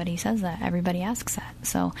everybody says that, everybody asks that.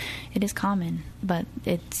 So it is common, but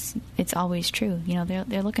it's always true.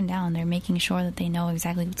 They're looking down, they're making sure that they know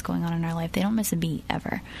exactly what's going on in our life. They don't miss a beat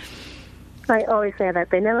ever. I always say that.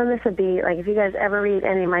 They never miss a beat. Like, if you guys ever read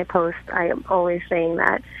any of my posts, I am always saying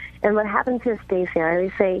that. And what happens here stays here. I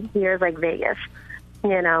always say here is like Vegas.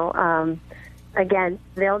 Again,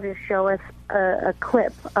 they'll just show us a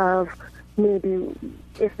clip of maybe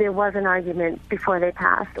if there was an argument before they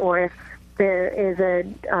passed, or if there is a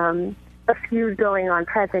feud going on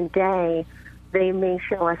present day, they may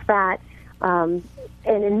show us that. And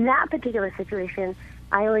in that particular situation,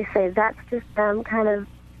 I always say that's just them kind of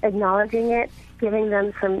acknowledging it, giving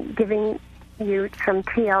you some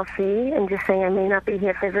TLC, and just saying, I may not be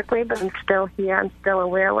here physically, but I'm still here. I'm still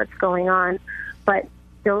aware of what's going on. But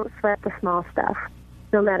don't sweat the small stuff.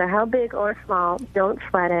 No matter how big or small, don't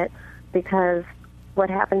sweat it, because what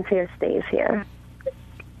happens here stays here.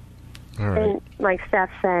 All right. And like Steph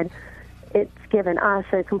said, it's given us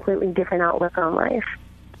a completely different outlook on life.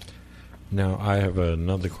 Now, I have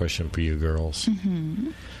another question for you girls.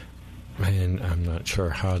 Mm-hmm. And I'm not sure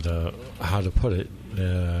how to put it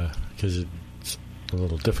because it's a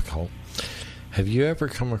little difficult. Have you ever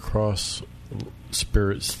come across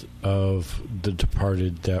spirits of the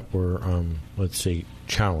departed that were, let's say,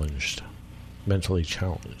 challenged, mentally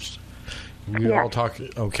challenged? We all talk.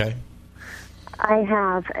 Okay. I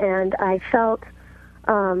have, and I felt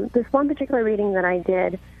this one particular reading that I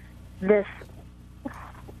did. This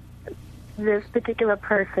particular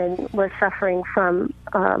person was suffering from.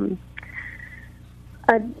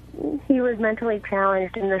 He was mentally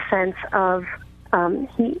challenged in the sense of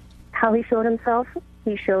how he showed himself.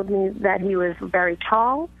 He showed me that he was very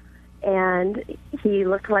tall, and he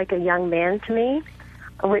looked like a young man to me,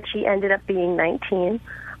 which he ended up being 19.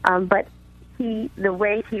 But the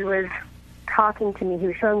way he was talking to me, he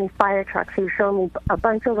was showing me fire trucks. He was showing me a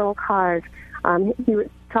bunch of little cars. He was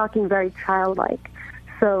talking very childlike.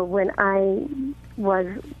 So when I was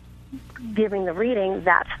giving the reading,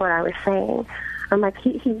 that's what I was saying. I'm like,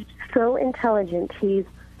 he's so intelligent. He's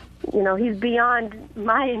beyond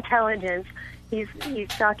my intelligence. He's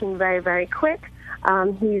talking very, very quick.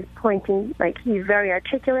 He's pointing, like, he's very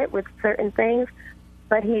articulate with certain things,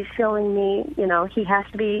 but he's showing me, he has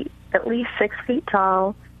to be at least 6 feet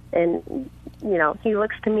tall, and, he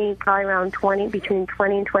looks to me probably around between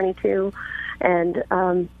 20 and 22, and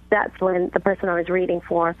that's when the person I was reading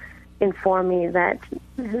for informed me that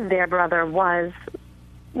their brother was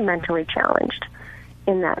mentally challenged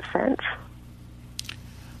in that sense.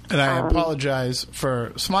 And I apologize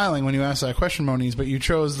for smiling when you asked that question, Moniz, but you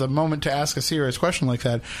chose the moment to ask a serious question like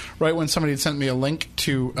that right when somebody had sent me a link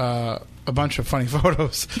to a bunch of funny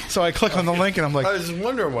photos. So I click on the link and I'm like... I was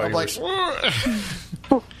wondering why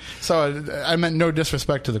So I meant no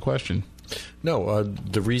disrespect to the question. No,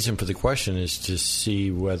 the reason for the question is to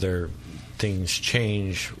see whether things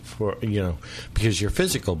change for, because your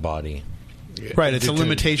physical body... Right, it's a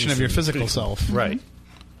limitation of your physical self. Right.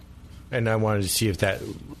 And I wanted to see if that...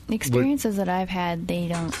 Experiences that I've had,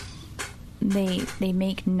 they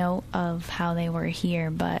make note of how they were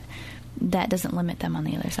here, but that doesn't limit them on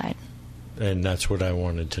the other side. And that's what I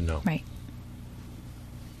wanted to know. Right.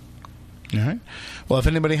 All right. Well, if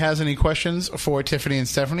anybody has any questions for Tiffany and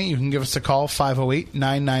Stephanie, you can give us a call,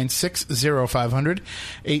 508-996-0500,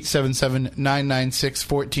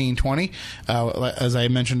 877-996-1420. As I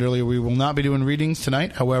mentioned earlier, we will not be doing readings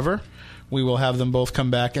tonight. However, we will have them both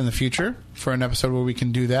come back in the future for an episode where we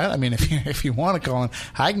can do that. I mean, if you want to call in,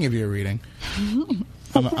 I can give you a reading.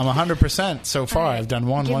 I'm 100% so far. I've done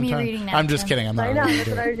one time. Now, I'm just kidding. I'm not. I know. That's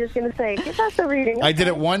what I was just going to say. Give us a reading. Okay. I did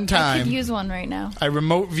it one time. I could use one right now. I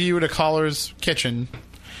remote viewed a caller's kitchen,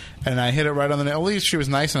 and I hit it right on the nail. At least she was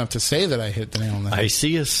nice enough to say that I hit the nail on the head. I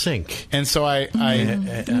see a sink. And so I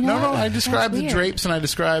described the drapes and I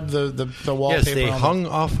described the wallpaper. Yes, they hung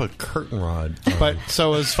off a curtain rod. But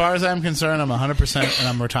so as far as I'm concerned, I'm 100% and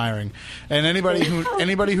I'm retiring. And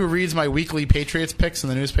anybody who reads my weekly Patriots picks in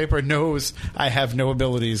the newspaper knows I have no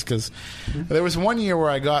abilities, because there was one year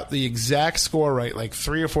where I got the exact score right like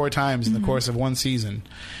 3 or 4 times in the course of one season,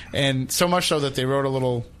 and so much so that they wrote a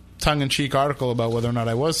little tongue-in-cheek article about whether or not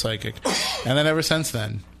I was psychic. And then ever since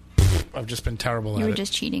then, I've just been terrible at it. You were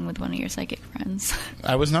just cheating with one of your psychic friends.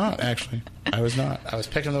 I was not, actually. I was not. I was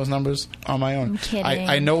picking those numbers on my own. I'm kidding.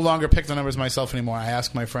 I no longer pick the numbers myself anymore. I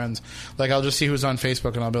ask my friends. Like, I'll just see who's on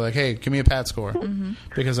Facebook, and I'll be like, hey, give me a Pat score.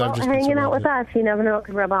 Because I've just been hanging out with us, you never know what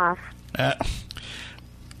could rub off.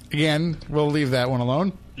 Again, we'll leave that one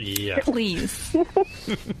alone. Yeah. Please.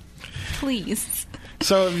 Please.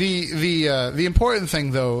 So the important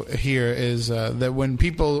thing, though, here is that when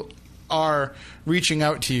people are reaching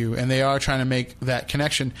out to you and they are trying to make that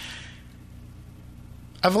connection,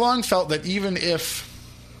 I've long felt that even if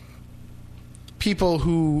people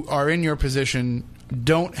who are in your position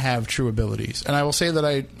don't have true abilities, and I will say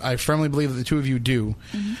that I firmly believe that the two of you do,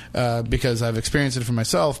 because I've experienced it for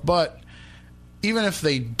myself, but even if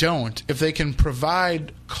they don't, if they can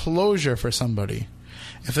provide closure for somebody,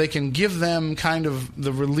 if they can give them kind of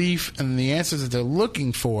the relief and the answers that they're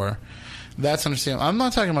looking for, that's understandable. I'm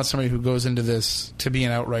not talking about somebody who goes into this to be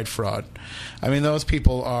an outright fraud. I mean, those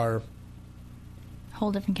people are...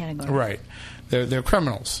 Whole different category. Right. They're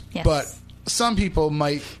criminals. Yes. But some people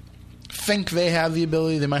might think they have the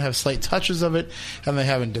ability. They might have slight touches of it, and they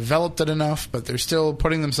haven't developed it enough, but they're still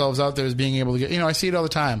putting themselves out there as being able to get... I see it all the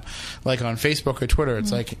time, like on Facebook or Twitter.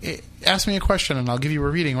 It's like, ask me a question, and I'll give you a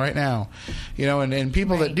reading right now. And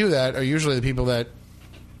people that do that are usually the people that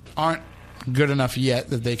aren't good enough yet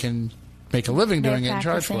that they can make a living doing it and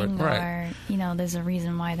charge for it. Right. Or, there's a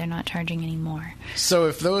reason why they're not charging anymore. So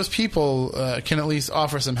if those people can at least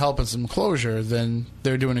offer some help and some closure, then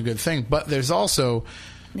they're doing a good thing. But there's also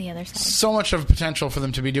the other side. So much of potential for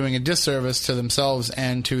them to be doing a disservice to themselves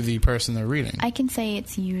and to the person they're reading. I can say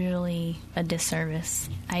it's usually a disservice.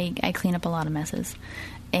 I clean up a lot of messes.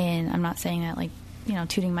 And I'm not saying that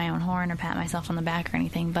tooting my own horn or pat myself on the back or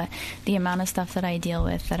anything, but the amount of stuff that I deal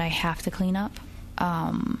with that I have to clean up,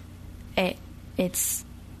 it's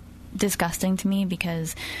disgusting to me,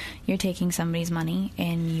 because you're taking somebody's money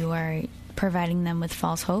and you are providing them with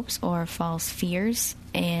false hopes or false fears,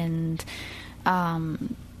 and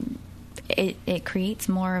it creates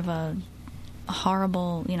more of a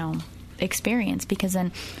horrible, experience, because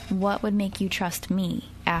then what would make you trust me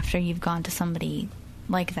after you've gone to somebody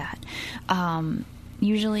like that?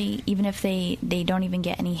 Usually, even if they don't even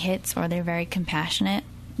get any hits or they're very compassionate,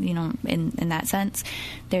 in that sense,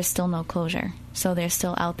 there's still no closure. So they're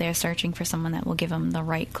still out there searching for someone that will give them the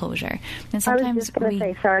right closure. And sometimes I was just going to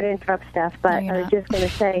say, sorry to interrupt, Steph, but I was just going to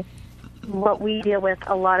say, what we deal with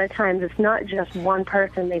a lot of times, it's not just one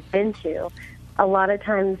person they've been to. A lot of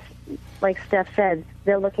times, like Steph said,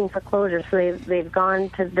 they're looking for closure. So they've gone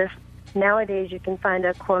to this. Nowadays, you can find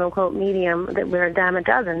a quote-unquote medium that we're a dime a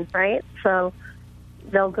dozen, right? So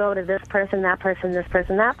they'll go to this person, that person, this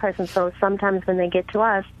person, that person. So sometimes when they get to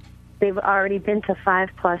us, they've already been to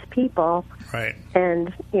 5+ people. Right.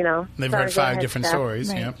 And, they've heard 5 different stories.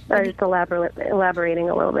 Right. Yep. I'm just elaborating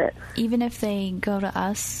a little bit. Even if they go to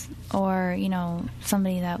us or,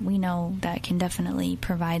 somebody that we know that can definitely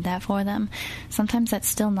provide that for them, sometimes that's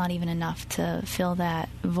still not even enough to fill that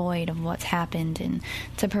void of what's happened and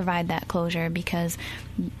to provide that closure, because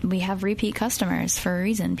we have repeat customers for a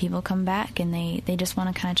reason. People come back and they just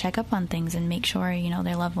want to kind of check up on things and make sure,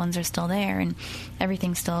 their loved ones are still there and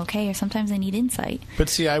everything's still okay, or sometimes they need insight. But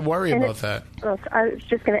see, I worry about that. I was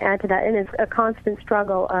just going to add to that, and it's a constant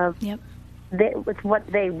struggle of it's what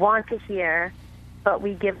they want to hear, but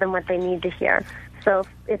we give them what they need to hear. So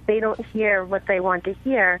if they don't hear what they want to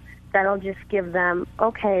hear, that'll just give them,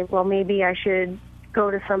 okay, well, maybe I should go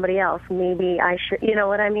to somebody else. Maybe I should, you know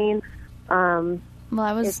what I mean? Well,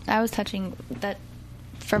 I was touching that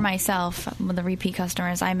for myself with the repeat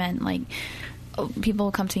customers. I meant people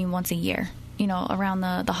will come to me once a year, around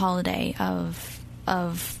the holiday of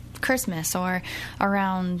Christmas, or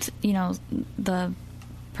around the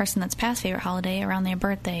person that's past favorite holiday, around their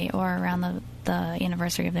birthday, or around the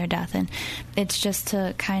anniversary of their death. And it's just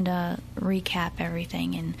to kind of recap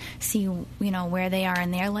everything and see where they are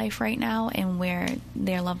in their life right now and where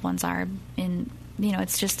their loved ones are in.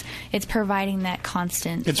 It's providing that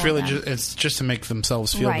constant. It's really it's just to make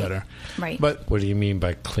themselves feel better. Right. But what do you mean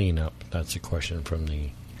by clean up? That's a question from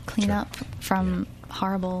the clean up from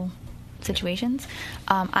horrible situations.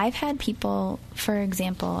 I've had people, for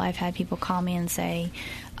example, call me and say,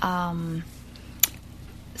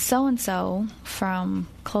 so-and-so from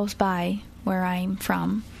close by where I'm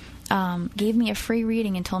from gave me a free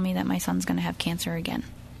reading and told me that my son's going to have cancer again.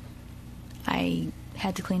 I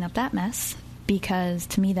had to clean up that mess, because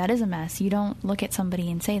to me that is a mess. You don't look at somebody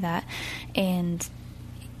and say that. And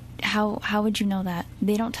how would you know that?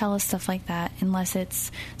 They don't tell us stuff like that unless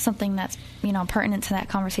it's something that's, pertinent to that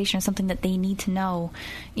conversation, or something that they need to know.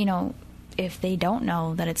 If they don't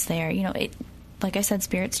know that it's there, like I said,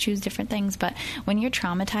 spirits choose different things. But when you're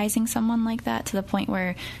traumatizing someone like that to the point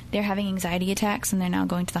where they're having anxiety attacks and they're now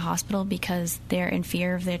going to the hospital because they're in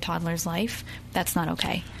fear of their toddler's life, that's not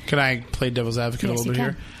okay. Can I play devil's advocate a little bit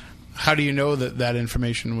here? Can. How do you know that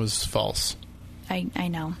information was false? I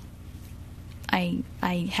know. I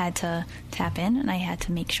had to tap in, and I had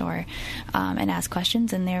to make sure and ask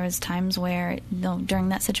questions. And there was times where, during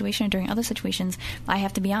that situation or during other situations, I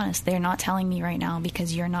have to be honest. They're not telling me right now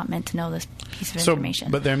because you're not meant to know this piece of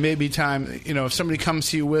information. But there may be time, if somebody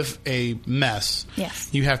comes to you with a mess, yes,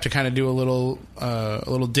 you have to kind of do a little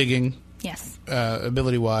digging, yes,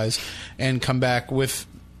 ability-wise, and come back with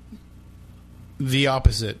the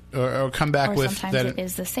opposite, or come back with sometimes that. It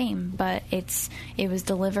is the same, but it was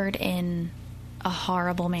delivered in a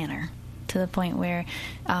horrible manner, to the point where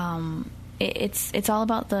it's all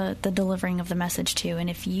about the delivering of the message too. And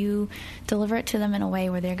if you deliver it to them in a way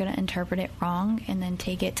where they're going to interpret it wrong and then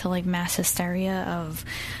take it to mass hysteria of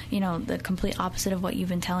the complete opposite of what you've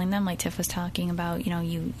been telling them, like Tiff was talking about,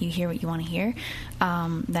 you hear what you want to hear,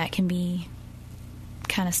 that can be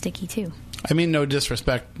kind of sticky too. I mean no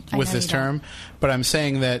disrespect with this term, but I'm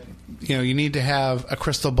saying that you need to have a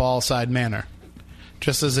crystal ball side manner.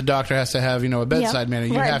 Just as a doctor has to have, a bedside manner,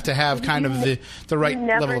 you have to have kind of the right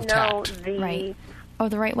level of tact. You never know or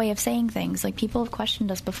the right way of saying things. Like, people have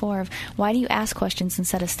questioned us before of, why do you ask questions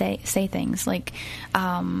instead of say things? Like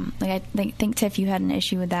I think, Tiff, you had an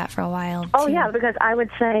issue with that for a while, Oh, too. yeah, because I would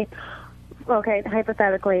say, okay,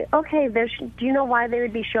 hypothetically, okay, do you know why they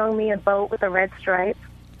would be showing me a boat with a red stripe?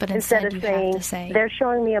 But instead of saying, they're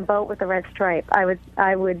showing me a boat with a red stripe, I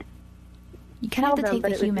would you kind of have to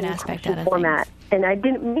take the human aspect out of format. things. And I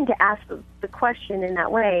didn't mean to ask the question in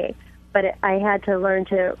that way, but I had to learn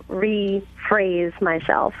to rephrase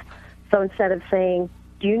myself. So instead of saying,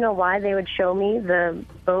 do you know why they would show me the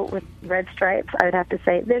boat with red stripes, I would have to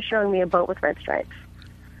say, they're showing me a boat with red stripes.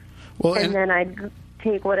 Well, and then I'd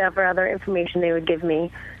take whatever other information they would give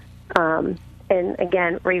me and,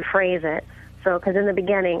 again, rephrase it. So, because in the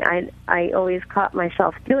beginning, I always caught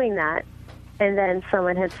myself doing that. And then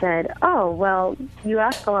someone had said, oh, well, you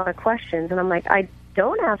ask a lot of questions. And I'm like, I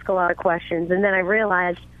don't ask a lot of questions. And then I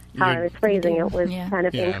realized how I was phrasing it was kind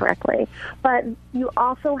of incorrectly. But you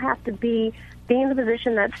also have to being in the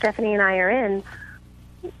position that Stephanie and I are in,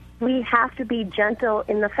 we have to be gentle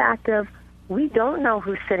in the fact of, we don't know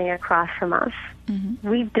who's sitting across from us. Mm-hmm.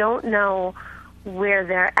 We don't know where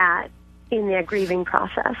they're at in their grieving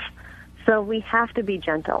process. So we have to be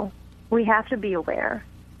gentle. We have to be aware.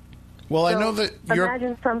 Well, so I know that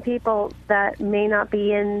imagine some people that may not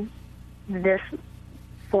be in this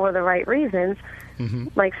for the right reasons,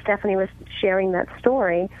 like Stephanie was sharing that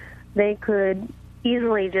story, they could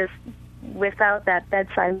easily just, without that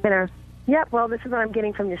bedside manner, well, this is what I'm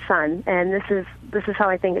getting from your son, and this is how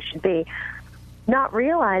I think it should be. Not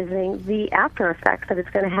realizing the after effects that it's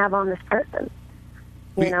going to have on this person,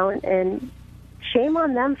 you know, and shame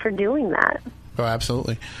on them for doing that. Oh,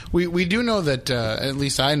 absolutely. We do know that, at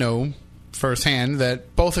least I know firsthand,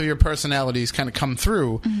 that both of your personalities kind of come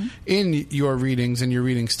through in your readings and your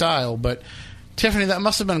reading style. But, Tiffany, that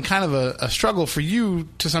must have been kind of a struggle for you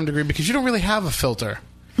to some degree, because you don't really have a filter.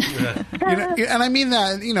 And I mean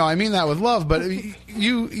that with love, but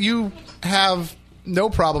you have no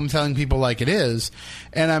problem telling people like it is.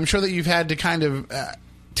 And I'm sure that you've had to kind of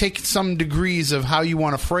take some degrees of how you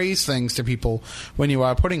want to phrase things to people when you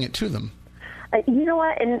are putting it to them. You know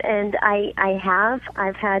what? And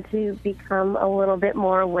I've had to become a little bit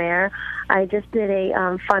more aware. I just did a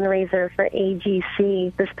fundraiser for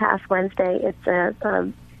AGC this past Wednesday. It's a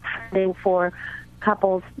funding for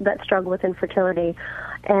couples that struggle with infertility.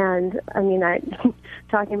 And, I mean,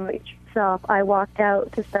 talking about yourself, I walked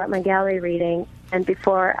out to start my gallery reading, and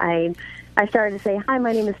before I started to say, hi,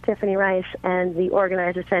 my name is Tiffany Rice, and the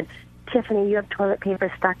organizer said, Tiffany, you have toilet paper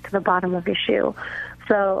stuck to the bottom of your shoe.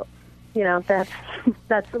 So, you know, that's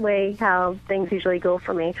the way how things usually go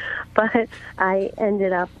for me. But I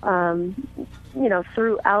ended up,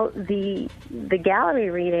 throughout the gallery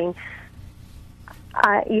reading,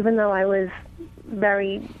 even though I was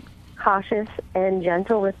very cautious and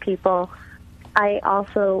gentle with people, I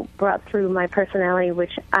also brought through my personality,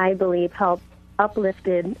 which I believe helped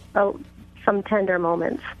uplifted some tender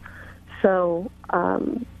moments. So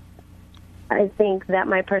I think that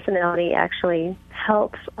my personality actually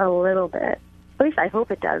helps a little bit. At least I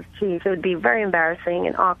hope it does. Geez, it would be very embarrassing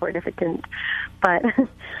and awkward if it didn't. But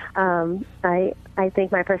I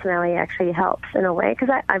think my personality actually helps in a way, because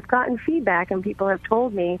I've gotten feedback and people have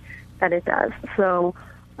told me that it does. So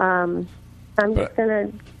I'm just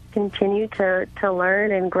going to continue to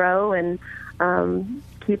learn and grow and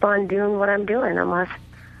keep on doing what I'm doing, unless...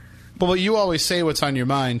 Well, you always say what's on your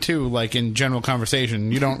mind, too, like in general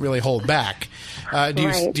conversation. You don't really hold back.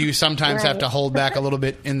 Do you sometimes have to hold back a little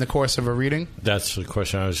bit in the course of a reading? That's the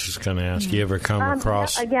question I was just going to ask. You ever come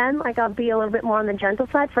across... Again, like, I'll be a little bit more on the gentle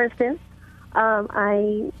side. For instance,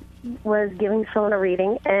 I was giving someone a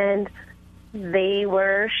reading, and they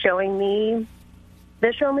were showing me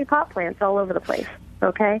pot plants all over the place,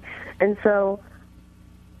 okay? And so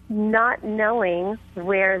not knowing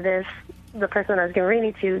where the person I was giving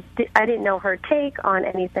reading to, I didn't know her take on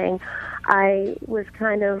anything. I was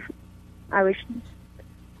kind of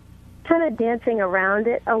dancing around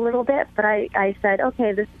it a little bit, but I said,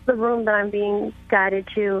 okay, this is the room that I'm being guided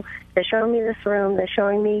to. They're showing me this room. They're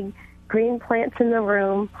showing me green plants in the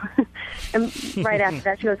room. And right after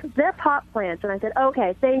that, she goes, they're pot plants. And I said,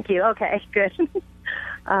 okay, thank you. Okay, good.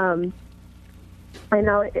 I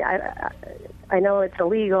know it's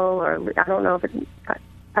illegal, or I don't know if it's...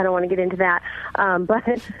 I don't want to get into that,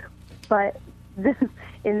 but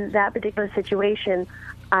in that particular situation,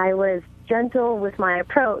 I was gentle with my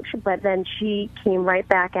approach, but then she came right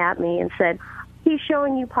back at me and said, he's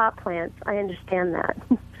showing you pot plants. I understand that.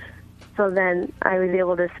 So then I was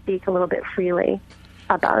able to speak a little bit freely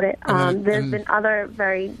about it. There's been other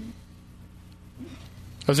very...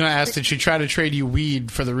 I was going to ask, did she try to trade you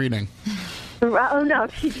weed for the reading? Oh, no,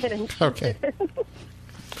 she didn't. Okay.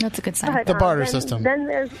 That's a good sign. The barter system. Then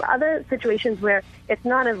there's other situations where it's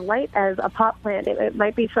not as light as a pot plant. It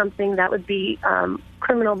might be something that would be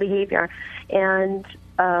criminal behavior. And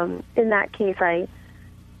in that case,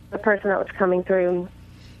 the person that was coming through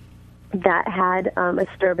that had a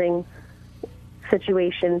disturbing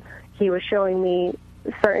situation, he was showing me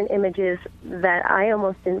certain images that I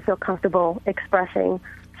almost didn't feel comfortable expressing.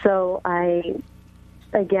 So I,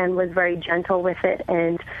 again, was very gentle with it.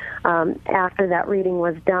 And after that reading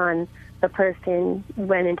was done, the person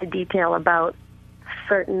went into detail about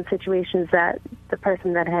certain situations that the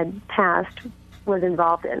person that had passed was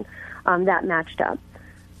involved in. That matched up.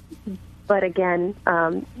 But again,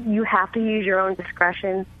 you have to use your own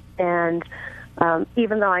discretion. And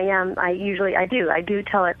even though I do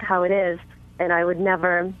tell it how it is, and I would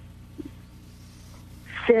never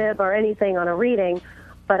fib or anything on a reading,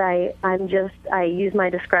 but I use my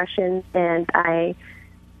discretion and I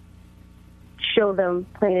show them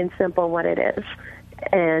plain and simple what it is.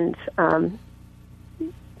 And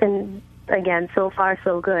again, so far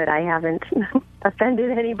so good. I haven't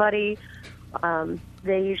offended anybody.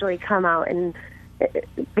 They usually come out, and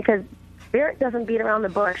because spirit doesn't beat around the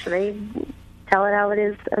bush, they tell it how it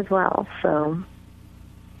is as well. So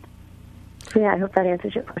yeah, I hope that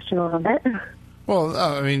answers your question a little bit. Well,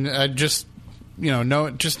 I mean, just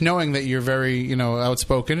knowing that you're very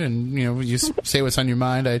outspoken and you say what's on your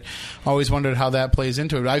mind. I always wondered how that plays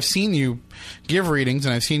into it. I've seen you give readings,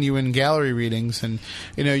 and I've seen you in gallery readings, and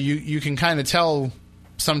you can kind of tell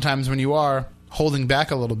sometimes when you are holding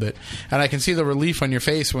back a little bit, and I can see the relief on your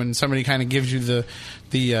face when somebody kind of gives you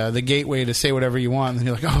the gateway to say whatever you want, and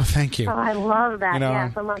you're like, oh, thank you. Oh, I love that.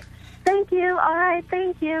 Yes, I'm like, thank you. All right,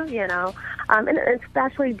 thank you. And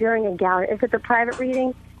especially during a gallery, if it's a private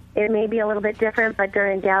reading, it may be a little bit different, but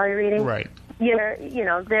during a gallery reading, right?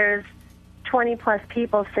 There's 20 plus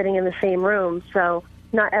people sitting in the same room, so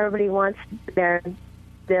not everybody wants their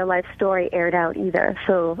life story aired out either.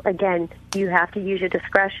 So again, you have to use your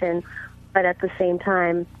discretion. But at the same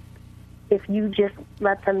time, if you just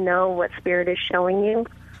let them know what Spirit is showing you,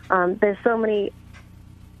 there's so many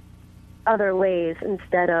other ways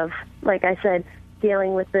instead of, like I said,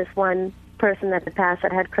 dealing with this one person that had passed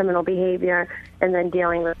that had criminal behavior and then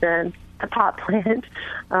dealing with the pot plant.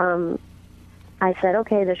 I said,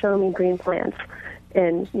 okay, they're showing me green plants.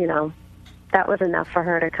 And, that was enough for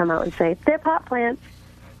her to come out and say, they're pot plants.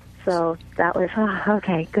 So that was,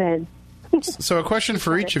 okay, good. So a question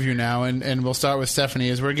for each of you now, and we'll start with Stephanie,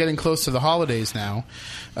 as we're getting close to the holidays now.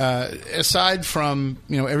 Aside from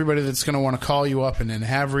everybody that's going to want to call you up and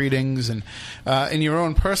have readings, and in your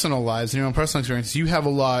own personal lives, in your own personal experience, you have a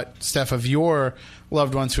lot, Steph, of your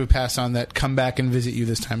loved ones who have passed on that come back and visit you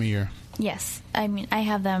this time of year. Yes, I mean I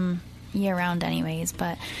have them year round anyways,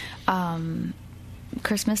 but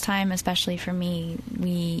Christmas time, especially for me,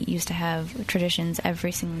 we used to have traditions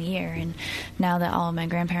every single year, and now that all of my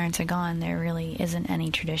grandparents are gone, there really isn't any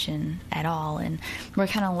tradition at all, and we're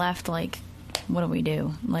kind of left like, what do we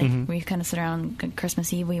do? Like, we kind of sit around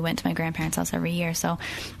Christmas Eve. We went to my grandparents' house every year, so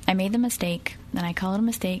I made the mistake, and I call it a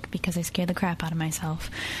mistake because I scared the crap out of myself,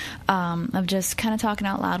 of just kind of talking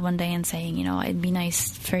out loud one day and saying, it'd be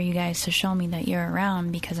nice for you guys to show me that you're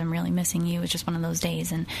around because I'm really missing you. It's just one of those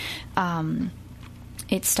days, and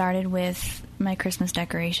it started with my Christmas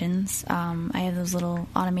decorations. I have those little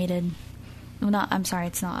automated... I'm sorry,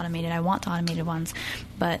 it's not automated. I want the automated ones.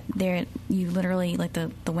 But you literally, like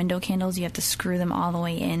the window candles, you have to screw them all the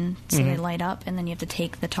way in so they light up, and then you have to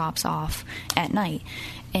take the tops off at night.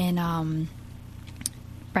 And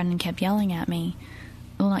Brendan kept yelling at me.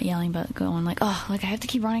 Well, not yelling, but going like, I have to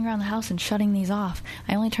keep running around the house and shutting these off.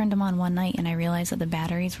 I only turned them on one night, and I realized that the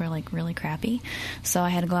batteries were like really crappy, so I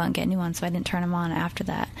had to go out and get new ones, so I didn't turn them on after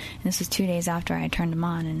that. And this was 2 days after I turned them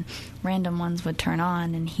on, and random ones would turn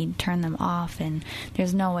on, and he'd turn them off, and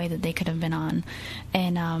there's no way that they could have been on.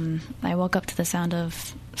 And I woke up to the sound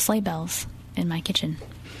of sleigh bells in my kitchen.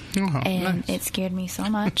 And it scared me so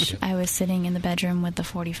much. I was sitting in the bedroom with the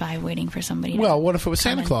 45 waiting for somebody to what if it was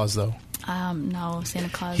Santa Claus, though? No, Santa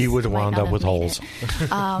Claus. He would have wound up with holes.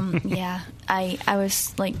 Yeah. I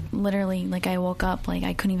was, like, literally, like, I woke up, like,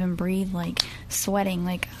 I couldn't even breathe, like, sweating,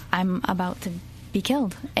 like, I'm about to be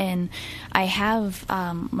killed. And I have,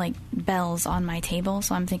 like, bells on my table,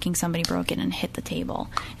 so I'm thinking somebody broke it and hit the table.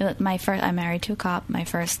 I'm married to a cop. My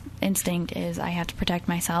first instinct is I have to protect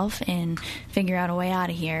myself and figure out a way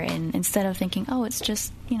out of here. And instead of thinking, it's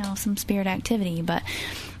just, some spirit activity, but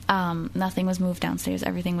Nothing was moved downstairs.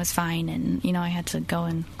 Everything was fine, and I had to go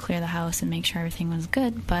and clear the house and make sure everything was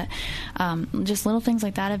good. But just little things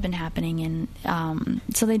like that have been happening, and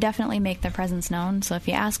so they definitely make their presence known. So if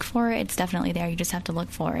you ask for it, it's definitely there. You just have to look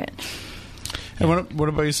for it. And what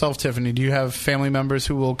about yourself, Tiffany? Do you have family members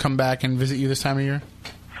who will come back and visit you this time of year?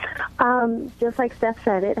 Just like Steph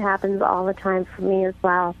said, it happens all the time for me as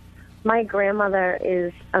well. My grandmother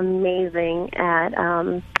is amazing at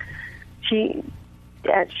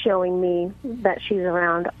showing me that she's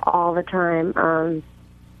around all the time.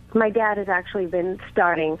 My dad has actually been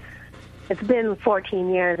starting. It's been 14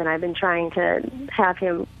 years, and I've been trying to have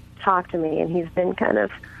him talk to me, and he's been kind of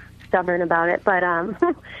stubborn about it. But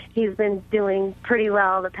he's been doing pretty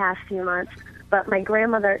well the past few months. But my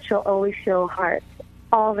grandmother, she'll always show hearts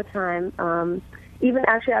all the time. Even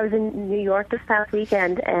actually, I was in New York this past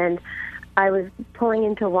weekend, and I was pulling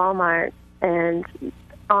into Walmart, and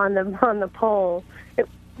on the pole,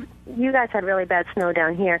 you guys had really bad snow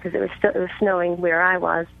down here because it was snowing where I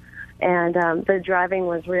was, and the driving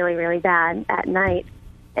was really, really bad at night.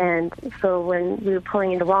 And so when we were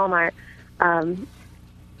pulling into Walmart,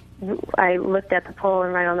 I looked at the pole,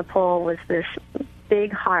 and right on the pole was this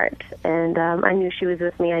big heart, and I knew she was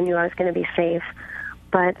with me. I knew I was going to be safe.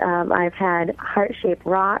 But I've had heart-shaped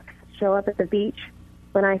rocks show up at the beach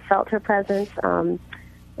when I felt her presence.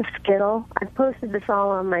 A Skittle. I've posted this all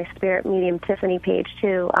on my Spirit Medium Tiffany page,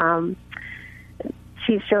 too.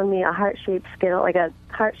 She's shown me a heart-shaped Skittle, like a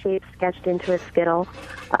heart-shape sketched into a Skittle.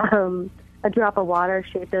 A drop of water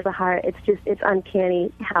shaped as a heart. It's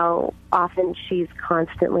uncanny how often she's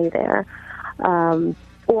constantly there.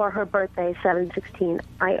 Or her birthday, 7/16.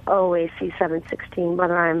 I always see 7/16,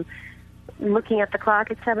 whether I'm looking at the clock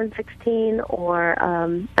at 7/16 or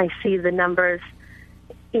I see the numbers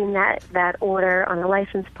in that order on the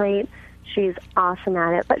license plate. She's awesome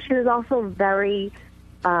at it. But she was also very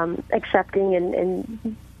accepting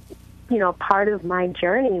and part of my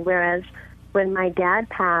journey, whereas when my dad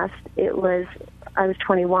passed, I was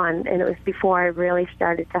 21, and it was before I really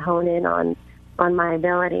started to hone in on my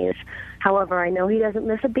abilities. However, I know he doesn't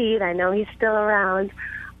miss a beat. I know he's still around.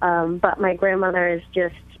 But my grandmother is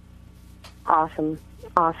just awesome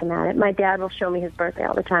at it. My dad will show me his birthday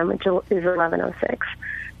all the time, which is 11:06.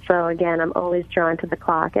 So again, I'm always drawn to the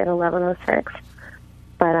clock at 11:06.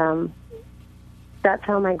 But that's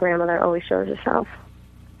how my grandmother always shows herself,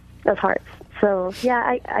 those hearts. So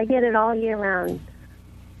yeah, I get it all year round.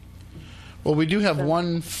 Well, we do have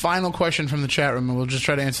one final question from the chat room, and we'll just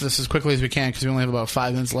try to answer this as quickly as we can because we only have about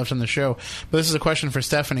 5 minutes left on the show. But this is a question for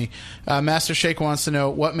Stephanie. Master Shake wants to know,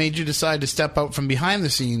 what made you decide to step out from behind the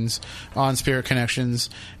scenes on Spirit Connections?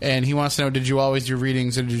 And he wants to know, did you always do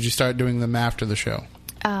readings, or did you start doing them after the show?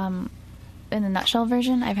 In the nutshell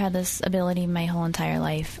version, I've had this ability my whole entire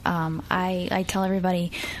life. I tell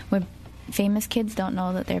everybody, when famous kids don't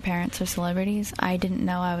know that their parents are celebrities, I didn't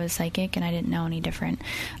know I was psychic, and I didn't know any different.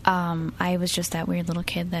 I was just that weird little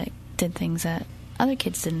kid that did things that other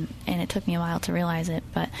kids didn't, and it took me a while to realize it.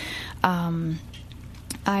 But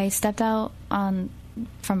I stepped out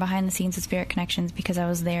from behind the scenes of Spirit Connections because I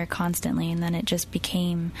was there constantly, and then it just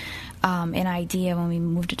became an idea when we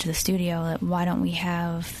moved it to the studio that why don't we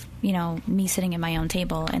have me sitting at my own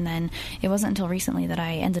table. And then it wasn't until recently that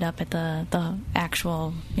I ended up at the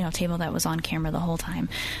actual table that was on camera the whole time.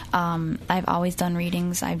 I've always done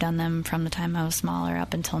readings. I've done them from the time I was smaller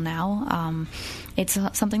up until now. It's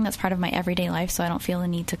something that's part of my everyday life, so I don't feel the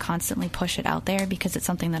need to constantly push it out there because it's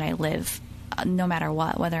something that I live no matter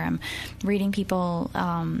what, whether I'm reading people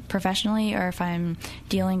professionally or if I'm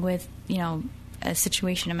dealing with a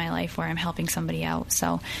situation in my life where I'm helping somebody out.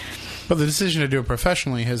 But the decision to do it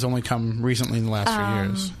professionally has only come recently in the last few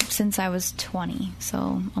years. Since I was 20,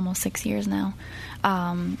 so almost 6 years now.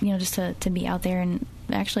 Just to be out there, and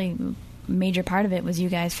actually a major part of it was you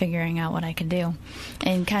guys figuring out what I could do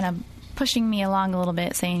and kind of pushing me along a little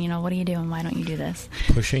bit, saying, what are you doing? Why don't you do this?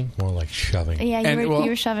 Pushing? More like shoving. Yeah, you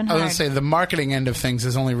were shoving hard. I was going to say, the marketing end of things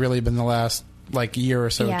has only really been the last year or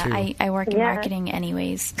so, too. Yeah, I work in marketing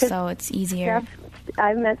anyways, so it's easier.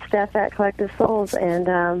 I met Steph at Collective Souls,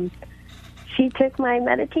 and she took my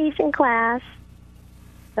meditation class.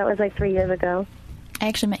 That was 3 years ago. I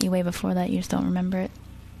actually met you way before that. You just don't remember it.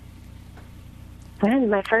 When?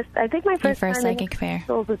 My first psychic fair.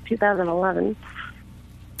 Souls was 2011.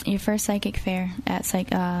 Your first psychic fair at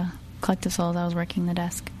Collective Souls, I was working the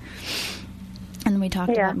desk. And we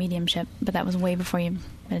talked about mediumship, but that was way before your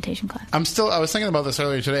meditation class. I was thinking about this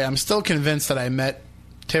earlier today. I'm still convinced that I met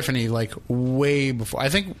Tiffany way before. I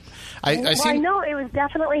think I know it was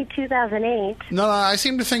definitely 2008. No, I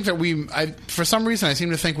seem to think that for some reason I seem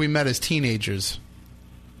to think we met as teenagers.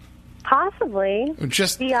 Possibly.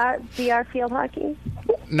 Just DR field hockey.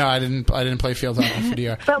 No, I didn't play field hockey for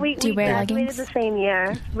DR. But we graduated the same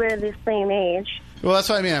year. We're the same age. Well, that's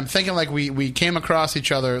what I mean. I'm thinking like we came across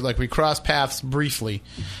each other, like we crossed paths briefly,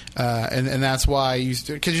 and that's why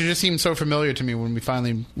because you just seemed so familiar to me when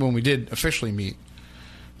we did officially meet.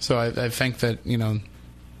 So I think that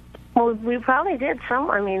Well, we probably did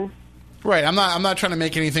Right. I'm not trying to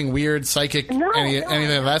make anything weird, psychic,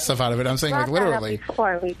 anything of that stuff out of it. I'm saying like literally.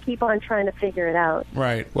 Before. We keep on trying to figure it out.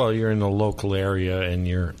 Right. Well, you're in the local area, and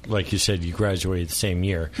you're like you said, you graduated the same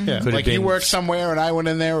year. Mm-hmm. Yeah. Like you worked somewhere and I went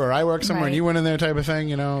in there, or I worked somewhere and you went in there, type of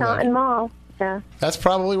thing. Taunton Mall. Yeah. That's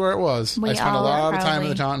probably where it was. I spent a lot of time in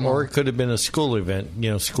the Taunton Mall. Or it could have been a school event.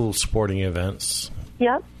 school sporting events.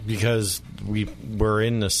 Yep. Because we were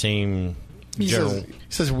in the same. He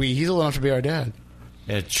says we. He's old enough to be our dad.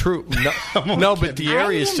 True. No, but the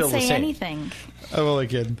area is still the same. Anything. I'm only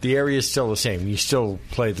kidding. The area is still the same. You still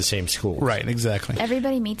play the same school. Right, exactly.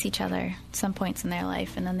 Everybody meets each other at some points in their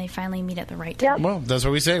life, and then they finally meet at the right time. Yep. Well, that's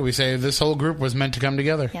what we say. We say this whole group was meant to come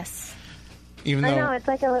together. Yes. Even though I know, it's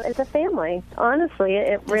like it's a family. Honestly,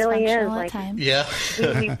 it really is. Like, yeah.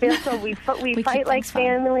 we feel so. We fight like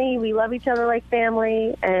family. We love each other like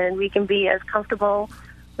family, and we can be as comfortable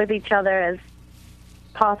with each other as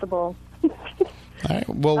possible. All right.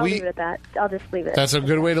 Well, I'll leave it at that. I'll just leave it. That's a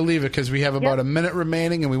good way to leave it because we have about a minute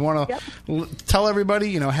remaining, and we want to tell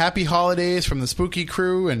everybody, happy holidays from the Spooky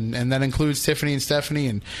crew, and that includes Tiffany and Stephanie.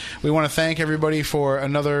 And we want to thank everybody for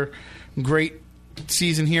another great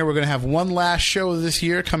season here. We're going to have one last show this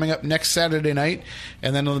year coming up next Saturday night,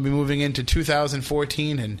 and then we'll be moving into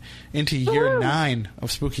 2014 and into year 9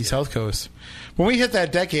 of Spooky South Coast. When we hit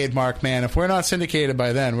that decade mark, man, if we're not syndicated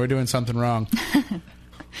by then, we're doing something wrong.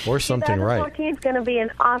 Or something right. 2014 is going to be an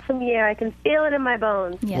awesome year. I can feel it in my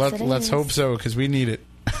bones. Yes, Let's hope so, because we need it.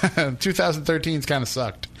 2013's kind of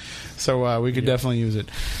sucked, so we could definitely use it.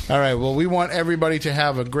 All right, well, we want everybody to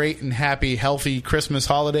have a great and happy, healthy Christmas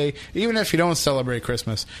holiday. Even if you don't celebrate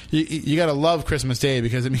Christmas, you got to love Christmas Day,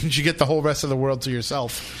 because it means you get the whole rest of the world to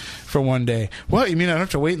yourself for one day. What, you mean I don't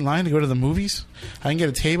have to wait in line to go to the movies? I can get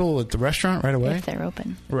a table at the restaurant right away? If they're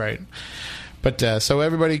open. Right. But so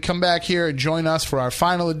everybody come back here and join us for our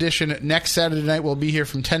final edition next Saturday night. We'll be here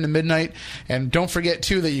from 10 to midnight. And don't forget,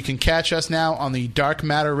 too, that you can catch us now on the Dark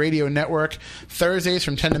Matter Radio Network Thursdays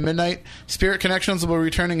from 10 to midnight. Spirit Connections will be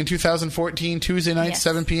returning in 2014, Tuesday night,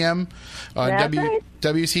 7 p.m. on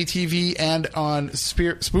WCTV and on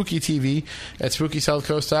Spooky TV at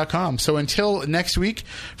SpookySouthCoast.com. So until next week,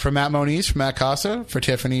 for Matt Moniz, for Matt Casa, for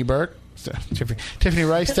Tiffany Burke, Tiffany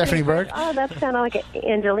Rice, Stephanie Burke. Oh, that's kind of like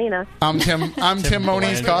Angelina. I'm Tim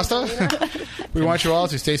Moniz Costa. We want you all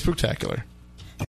to stay spooktacular.